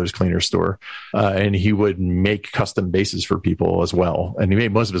his father's cleaner store. And he would make custom basses for people as well. And he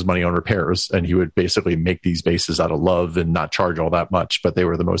made most of his money on repairs, and he would basically make these basses out of love and not charge all that much, but they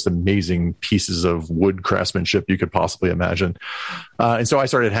were the most amazing pieces of wood craftsmanship you could possibly imagine. And so I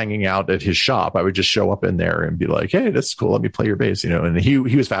started hanging out at his shop. I would just show up in there and be like, "Hey, this is cool. Let me play your bass." And he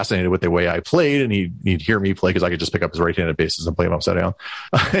was fascinated with the way I played, and he'd hear me play because I could just pick up his right-handed basses and play them upside down.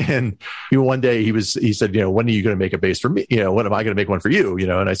 And one day he said, "When are you going to make a bass for me? When am I going to make one for you?"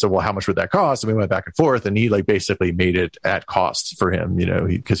 And I said, "Well, how much would that cost?" And we went back and forth, and he basically made it at cost for him,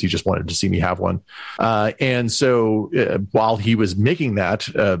 because he just wanted to see me have one. And so while he was making that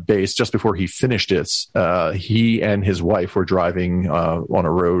bass, just before he finished it, he and his wife were driving on a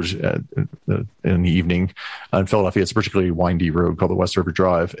road in the evening in Philadelphia. It's a particularly windy road called the West River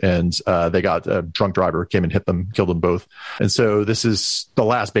Drive. And they got a drunk driver, came and hit them, killed them both. And so this is the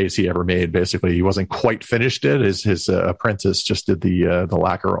last bass he ever made. Basically, he wasn't quite finished it. His apprentice just did the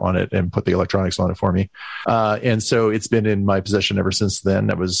lacquer on it and put the electronics on it for me. And so it's been in my possession ever since then.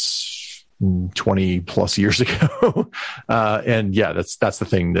 That was 20 plus years ago. And yeah, that's the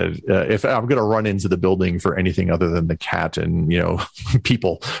thing that if I'm going to run into the building for anything other than the cat and,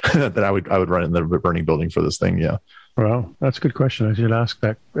 people, that I would run in the burning building for this thing. Yeah. Well, that's a good question. I should ask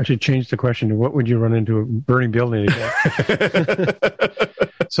that. I should change the question to what would you run into a burning building again?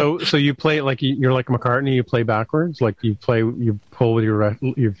 So you play you're like McCartney. You play backwards, you pull with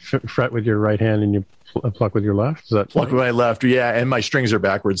you fret with your right hand and you pluck with your left. Is that pluck with my left? Yeah, and my strings are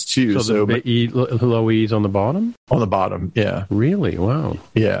backwards too. So the low E's on the bottom. On the bottom, yeah. Really? Wow.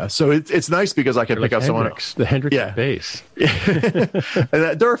 Yeah. So it's nice because I can pick up someone. The Hendrix bass.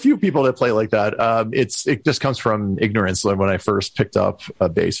 And there are a few people that play like that. It just comes from ignorance. When I first picked up a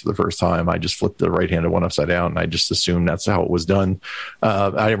bass for the first time, I just flipped the right-handed one upside down, and I just assumed that's how it was done.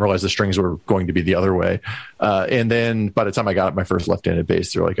 I didn't realize the strings were going to be the other way. And then by the time I got my first left-handed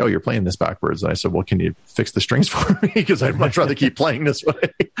bass, they're like, "Oh, you're playing this backwards." And I said, "Well, can you fix the strings for me? Because I'd much rather keep playing this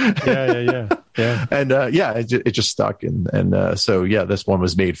way." Yeah. And it just stuck. And so this one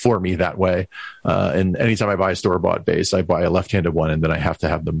was made for me that way. And anytime I buy a store-bought bass, I buy a left-handed one, and then I have to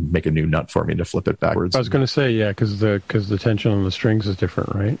have them make a new nut for me to flip it backwards. I was going to say, because the tension on the strings is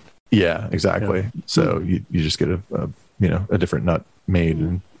different, right? Yeah, exactly. Yeah. So you just get a different nut made,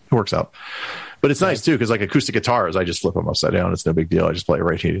 and it works out. But it's nice too, because acoustic guitars, I just flip them upside down. It's no big deal. I just play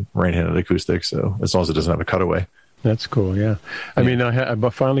right-handed acoustic. So as long as it doesn't have a cutaway. That's cool. Yeah. I mean, I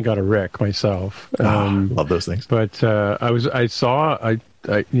finally got a Rick myself. Love those things. But there's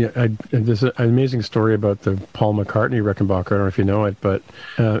an amazing story about the Paul McCartney Rickenbacker. I don't know if you know it, but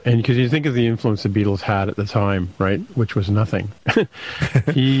and because you think of the influence the Beatles had at the time, right, which was nothing. There's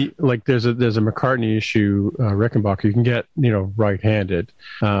a McCartney issue Rickenbacker you can get right-handed.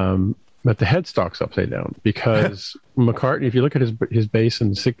 But the headstock's upside down because McCartney, if you look at his bass in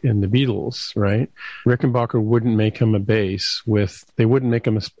the Beatles, right, Rickenbacker wouldn't make him a bass they wouldn't make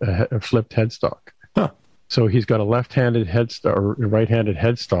him a flipped headstock. Huh. So he's got a left-handed headstock or right-handed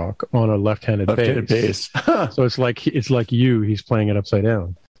headstock on a left-handed bass. So it's like he's playing it upside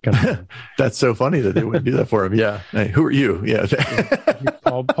down. That's so funny that they wouldn't do that for him. Yeah. Hey, who are you? Yeah.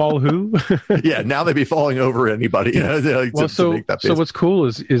 Paul who? Yeah. Now they'd be falling over anybody. To make that bass. So what's cool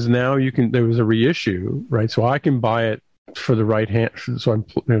is now there was a reissue, right? So I can buy it for the right hand. So I'm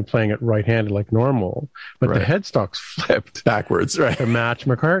playing it right-handed like normal, but the headstock's flipped backwards, right? To match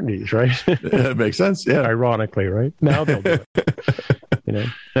McCartney's, right? It makes sense. Yeah. Ironically, right? Now they'll do it.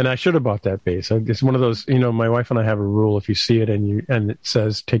 And I should have bought that bass. It's one of those, my wife and I have a rule. If you see it and it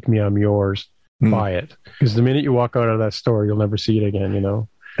says, "Take me, I'm yours," buy it. Because the minute you walk out of that store, you'll never see it again,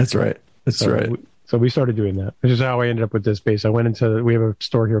 That's right. That's right. So we started doing that, which is how I ended up with this bass. We have a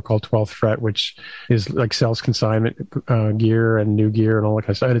store here called 12th Fret, which is sells consignment gear and new gear and all that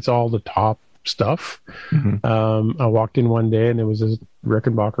kind of stuff. And it's all the top stuff. Mm-hmm. I walked in one day and there was this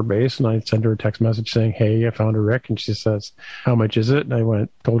Rickenbacker bass, and I sent her a text message saying, "Hey, I found a Rick," and she says, "How much is it?" And I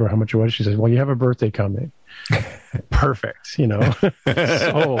told her how much it was. She says, "Well, you have a birthday coming." Perfect,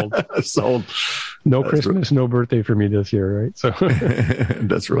 sold. No Christmas, no birthday for me this year, right? So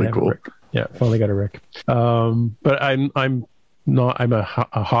that's really cool. Yeah, finally got a Rick. But I'm a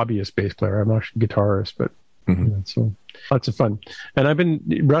hobbyist bass player. I'm actually a guitarist, but so lots of fun. And I've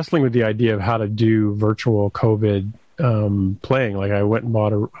been wrestling with the idea of how to do virtual COVID playing. Like I went and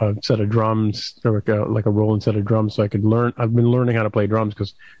bought a set of drums, or like a rolling set of drums, so I could learn. I've been learning how to play drums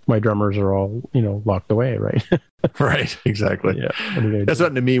because my drummers are all locked away, right? Right, exactly. Yeah, that's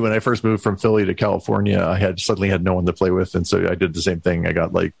happened to me when I first moved from Philly to California. I suddenly had no one to play with, and so I did the same thing. I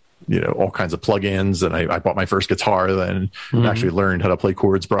got all kinds of plugins, and I bought my first guitar, then actually learned how to play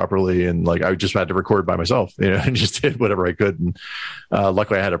chords properly, and I just had to record by myself, and just did whatever I could. And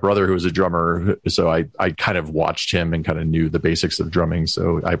luckily, I had a brother who was a drummer, so I kind of watched him and kind of knew the basics of drumming.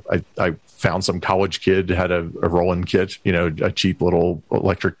 So I found some college kid had a Roland kit, a cheap little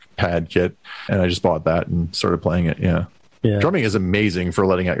electric pad kit, and I just bought that and started playing it. Yeah. Drumming is amazing for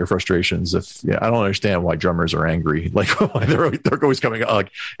letting out your frustrations. I don't understand why drummers are angry. Why they're always coming out.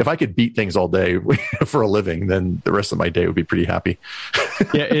 If I could beat things all day for a living, then the rest of my day would be pretty happy.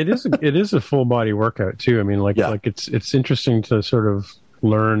 Yeah, it is a full body workout too. I mean, it's interesting to sort of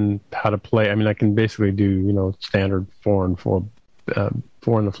learn how to play. I mean, I can basically do standard 4 and 4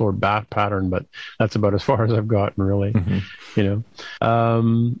 on the floor bat pattern, but that's about as far as I've gotten, really.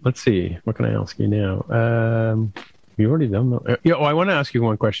 Let's see, what can I ask you now? You already done that. I want to ask you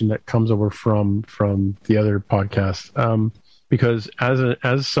one question that comes over from the other podcast, because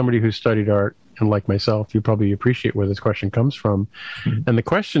as somebody who studied art, and like myself, you probably appreciate where this question comes from. And the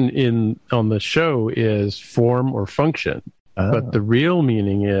question on the show is form or function, but the real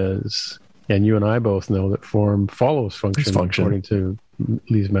meaning is, and you and I both know that form follows function. According to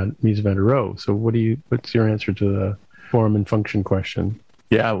Mies van der Rohe. So what's your answer to the form and function question?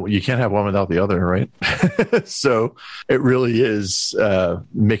 Yeah, well, you can't have one without the other, right? So it really is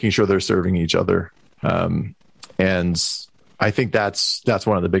making sure they're serving each other. And I think that's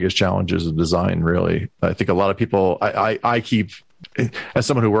one of the biggest challenges of design, really. I think a lot of people, I keep, as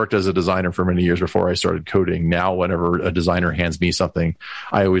someone who worked as a designer for many years before I started coding, now whenever a designer hands me something,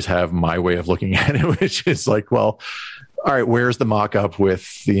 I always have my way of looking at it, which is all right, where's the mock-up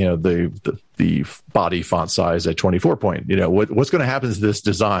with the body font size at 24 point? What's going to happen to this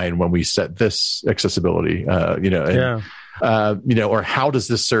design when we set this accessibility? Or how does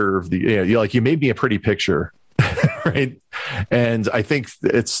this serve you made me a pretty picture, right? And I think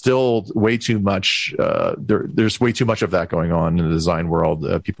it's still way too much. There's way too much of that going on in the design world.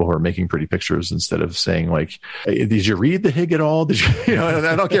 People who are making pretty pictures instead of saying "Did you read the HIG at all? Did you?"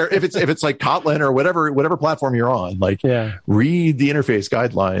 I don't care if it's like Kotlin or whatever platform you're on. Read the interface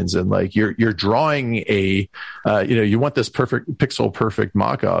guidelines, and you're drawing you want this pixel perfect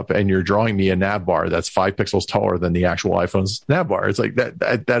mock-up, and you're drawing me a nav bar that's 5 pixels taller than the actual iPhone's nav bar. It's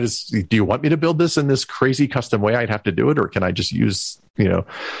that is. Do you want me to build this in this crazy custom way? I'd have to do it. Or can I just use,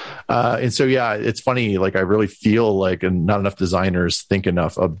 and so, it's funny. I really feel not enough designers think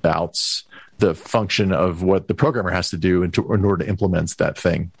enough about the function of what the programmer has to do in order to implement that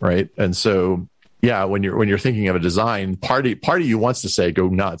thing. Right. And so, when you're thinking of a design, part of you wants to say, go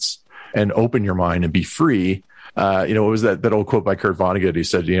nuts and open your mind and be free. What was that old quote by Kurt Vonnegut? He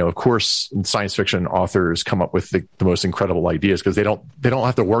said, of course, science fiction authors come up with the most incredible ideas because they don't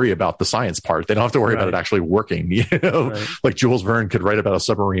have to worry about the science part. They don't have to worry about it actually working. Right. Like Jules Verne could write about a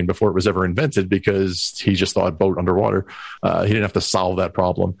submarine before it was ever invented because he just thought boat underwater. He didn't have to solve that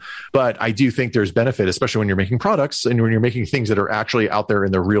problem. But I do think there's benefit, especially when you're making products and when you're making things that are actually out there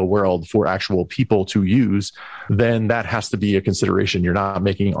in the real world for actual people to use. Then that has to be a consideration. You're not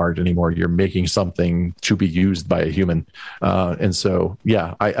making art anymore. You're making something to be used by a human. And so,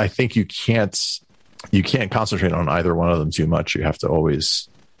 I think you can't concentrate on either one of them too much. You have to always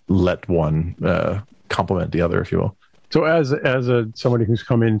let one complement the other, if you will. So as somebody who's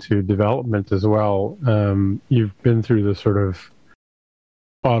come into development as well, you've been through the sort of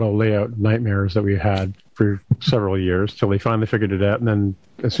auto layout nightmares that we had for several years till they finally figured it out. And then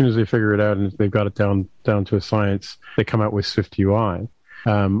as soon as they figure it out and they've got it down to a science, they come out with Swift UI.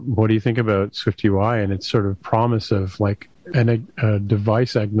 What do you think about Swift UI and its sort of promise of a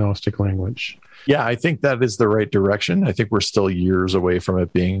device agnostic language? Yeah, I think that is the right direction. I think we're still years away from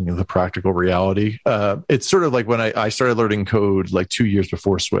it being the practical reality. It's sort of like when I started learning code 2 years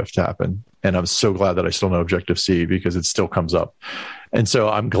before Swift happened. And I'm so glad that I still know Objective-C because it still comes up. And so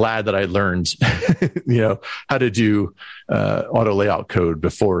I'm glad that I learned, how to do auto layout code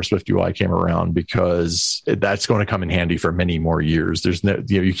before Swift UI came around, because that's going to come in handy for many more years. There's no,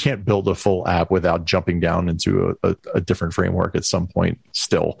 you can't build a full app without jumping down into a different framework at some point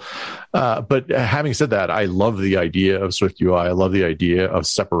still. But having said that, I love the idea of Swift UI. I love the idea of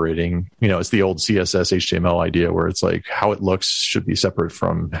separating, it's the old CSS HTML idea where it's how it looks should be separate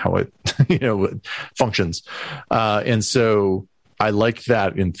from how it, functions. And so I like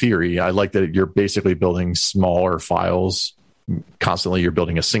that in theory. I like that you're basically building smaller files constantly you're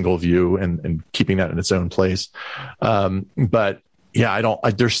building a single view and keeping that in its own place. But yeah,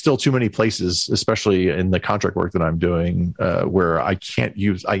 there's still too many places, especially in the contract work that I'm doing, where I can't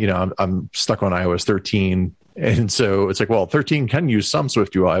use, I'm stuck on iOS 13. And so it's like, well, 13 can use some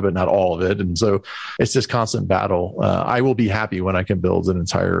Swift UI, but not all of it. And so it's this constant battle. I will be happy when I can build an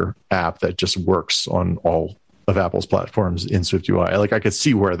entire app that just works on all of Apple's platforms in Swift UI. Like, I could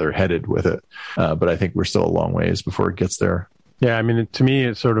see where they're headed with it. But I think we're still a long ways before it gets there. Yeah. I mean, to me,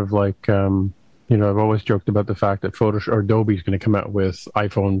 it's sort of like, I've always joked about the fact that Photoshop or Adobe's going to come out with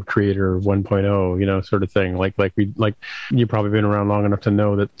iPhone Creator 1.0, sort of thing. Like you've probably been around long enough to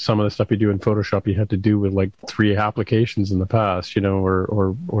know that some of the stuff you do in Photoshop, you had to do with like 3 applications in the past,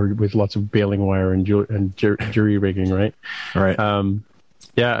 or with lots of baling wire and jury rigging, right? Right.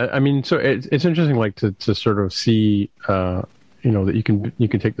 Yeah. I mean, so it's interesting, like to sort of see, that you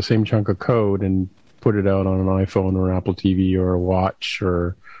can take the same chunk of code and put it out on an iPhone or an Apple TV or a watch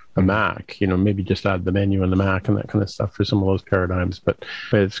or a Mac, maybe just add the menu in the Mac and that kind of stuff for some of those paradigms. But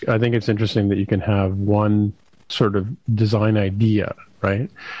I think it's interesting that you can have one sort of design idea,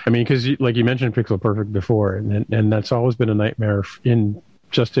 right? I mean, because like you mentioned Pixel Perfect before, and that's always been a nightmare in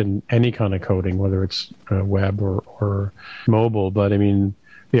any kind of coding, whether it's web or mobile. But I mean,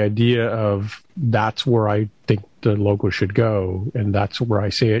 the idea of that's where I think the logo should go, and that's where I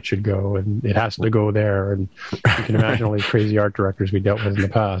say it should go, and it has to go there. And you can imagine all these crazy art directors we dealt with in the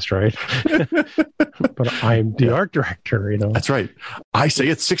past, right? But I'm the art director, That's right. I say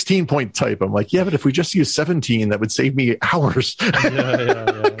it's 16-point type. I'm like, yeah, but if we just use 17, that would save me hours.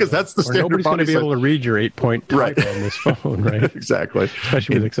 Because that's the standard. Nobody's going to be able to read your 8-point type on this phone, right? Exactly.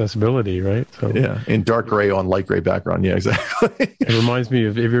 Especially with accessibility, right? So yeah, in dark gray on light gray background. Yeah, exactly. It reminds me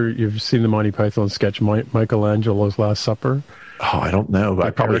of, if you've seen the Monty Python sketch Michelangelo's Last Supper. Oh, I don't know. I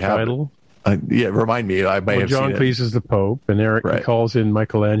probably have. Remind me. I may have John seen it. Cleese is the Pope, and Eric he calls in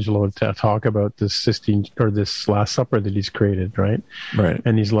Michelangelo to talk about this Sistine or this Last Supper that he's created, right? Right.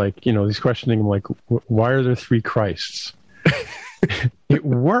 And he's like, he's questioning him, like, why are there 3 Christs? It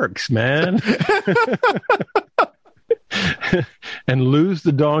works, man. And lose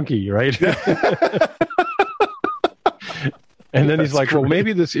the donkey, right? And then he's like, well,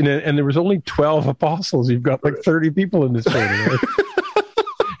 maybe this, and there was only 12 apostles. You've got like 30 people in this painting, right?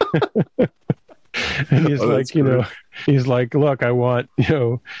 And he's he's like, look, I want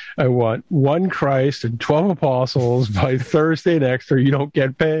 1 Christ and 12 apostles by Thursday next, or you don't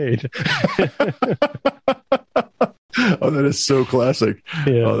get paid. Oh, that is so classic.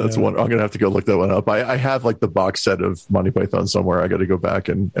 Yeah, that's one. I'm gonna have to go look that one up. I have like the box set of Monty Python somewhere. I got to go back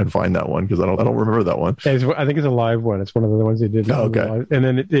and find that one because I don't remember that one. I think it's a live one. It's one of the ones they did. Oh, okay. And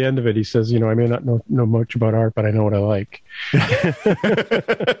then at the end of it, he says, I may not know much about art, but I know what I like.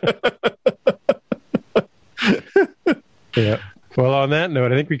 Yeah. Well, on that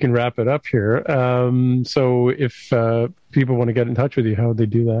note, I think we can wrap it up here. So if people want to get in touch with you, how would they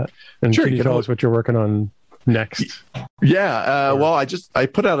do that? And sure, can you tell us what you're working on next? Yeah. Well, I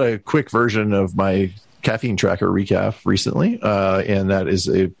put out a quick version of my caffeine tracker recap recently. And that is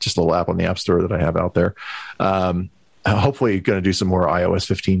just a little app on the App Store that I have out there. Hopefully going to do some more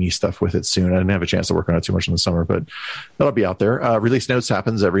iOS 15-y stuff with it soon. I didn't have a chance to work on it too much in the summer, but that'll be out there. Release Notes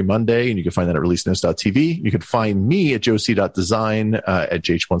happens every Monday, and you can find that at releasenotes.tv. You can find me at joec.design, at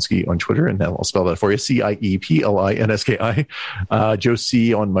Cieplinski on Twitter, and I'll spell that for you, Cieplinski, Joe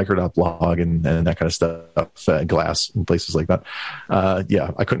C on micro.blog and that kind of stuff, Glass and places like that.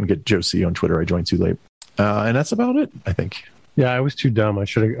 I couldn't get Joe C on Twitter. I joined too late. And that's about it, I think. Yeah, I was too dumb. I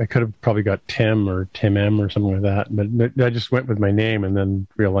could have probably got Tim or Tim M or something like that. But I just went with my name and then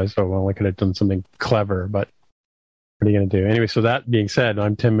realized, I could have done something clever. But what are you going to do? Anyway, so that being said,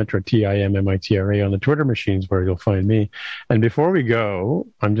 I'm Tim Mitra, TIMMITRA on the Twitter machines where you'll find me. And before we go,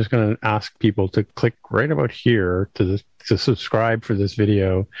 I'm just going to ask people to click right about here to subscribe for this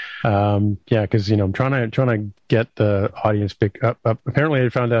video. Because I'm trying to get the audience pick up. Apparently, I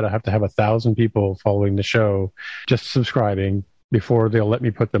found out I have to have 1,000 people following the show, just subscribing, before they'll let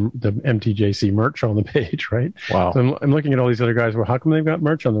me put the MTJC merch on the page, right? Wow. So I'm looking at all these other guys. Well, how come they've got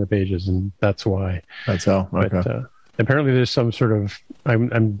merch on their pages? And that's why. That's how. Okay. But, apparently there's some sort of, I'm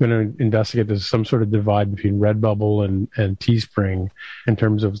going to investigate, there's some sort of divide between Redbubble and Teespring, in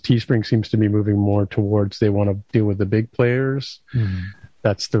terms of Teespring seems to be moving more towards they want to deal with the big players.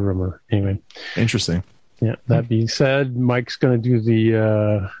 That's the rumor. Anyway. Interesting. Yeah. That being said, Mike's going to do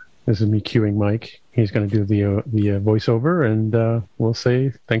this is me cueing Mike. He's going to do the voiceover, and we'll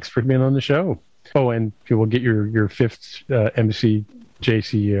say thanks for being on the show. Oh, and we'll get your 5th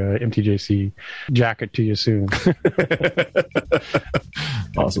MTJC jacket to you soon.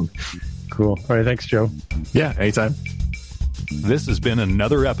 Awesome. Cool. All right. Thanks, Joe. Yeah. Anytime. This has been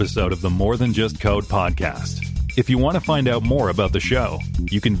another episode of the More Than Just Code podcast. If you want to find out more about the show,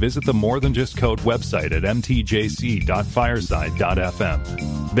 you can visit the More Than Just Code website at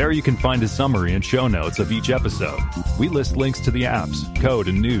mtjc.fireside.fm. There you can find a summary and show notes of each episode. We list links to the apps, code,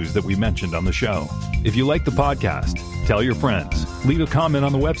 and news that we mentioned on the show. If you like the podcast, tell your friends, leave a comment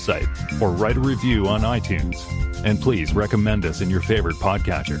on the website, or write a review on iTunes. And please recommend us in your favorite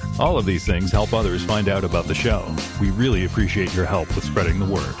podcatcher. All of these things help others find out about the show. We really appreciate your help with spreading the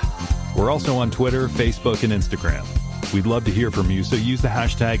word. We're also on Twitter, Facebook, and Instagram. We'd love to hear from you, so use the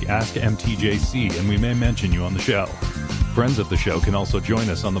hashtag AskMTJC and we may mention you on the show. Friends of the show can also join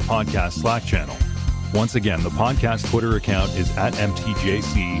us on the podcast Slack channel. Once again, the podcast Twitter account is at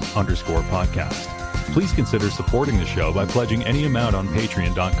 @MTJC_podcast. Please consider supporting the show by pledging any amount on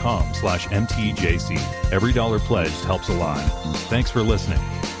patreon.com/MTJC. Every dollar pledged helps a lot. Thanks for listening.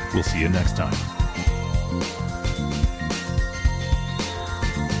 We'll see you next time.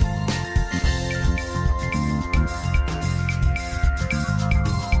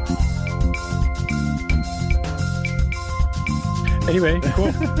 Anyway,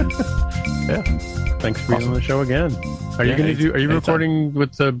 cool. Yeah. Thanks for being on the show again. Are you recording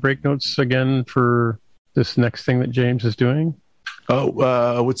with the break notes again for this next thing that James is doing?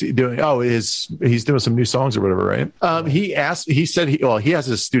 Oh, what's he doing? Oh, he's doing some new songs or whatever, right? He said he has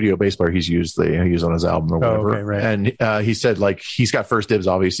his studio bass player he's used on his album or whatever. Okay, right. And he said, like, he's got first dibs,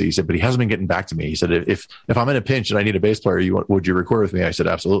 obviously. He said, but he hasn't been getting back to me. He said, if I'm in a pinch and I need a bass player, would you record with me? I said,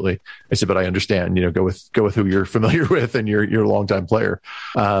 absolutely. I said, but I understand, go with who you're familiar with and you're a longtime player.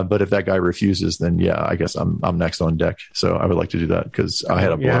 But if that guy refuses, then yeah, I guess I'm next on deck. So I would like to do that because I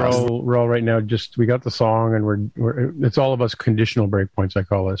had a blast. We're all right now. We got the song and it's all of us conditional breakpoints, I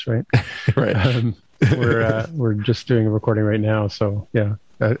call us, right? Right. We're just doing a recording right now. So yeah,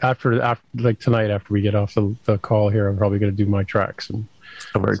 after like tonight, after we get off the call here, I'm probably going to do my tracks and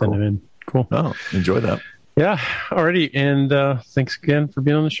very send cool. them in. Cool. Oh, enjoy that. Yeah. Alrighty. And thanks again for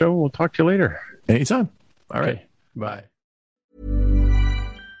being on the show. We'll talk to you later. Anytime. All right. Okay. Bye.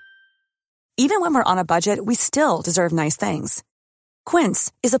 Even when we're on a budget, we still deserve nice things.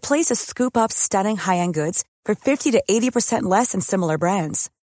 Quince is a place to scoop up stunning high-end goods for 50 to 80% less than similar brands.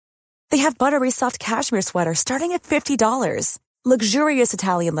 They have buttery soft cashmere sweaters starting at $50, luxurious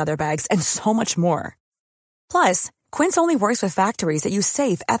Italian leather bags, and so much more. Plus, Quince only works with factories that use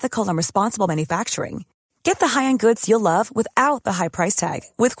safe, ethical, and responsible manufacturing. Get the high-end goods you'll love without the high price tag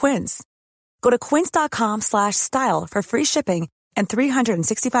with Quince. Go to quince.com/style for free shipping and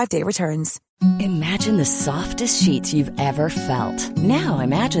 365-day returns. Imagine the softest sheets you've ever felt. Now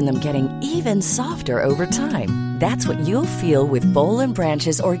imagine them getting even softer over time. That's what you'll feel with Boll &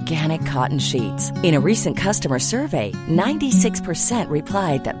 Branch's organic cotton sheets. In a recent customer survey, 96%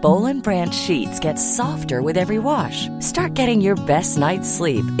 replied that Boll & Branch sheets get softer with every wash. Start getting your best night's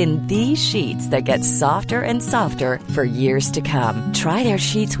sleep in these sheets that get softer and softer for years to come. Try their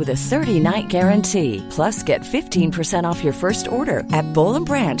sheets with a 30-night guarantee. Plus, get 15% off your first order at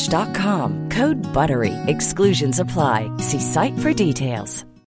bollandbranch.com. Code BUTTERY. Exclusions apply. See site for details.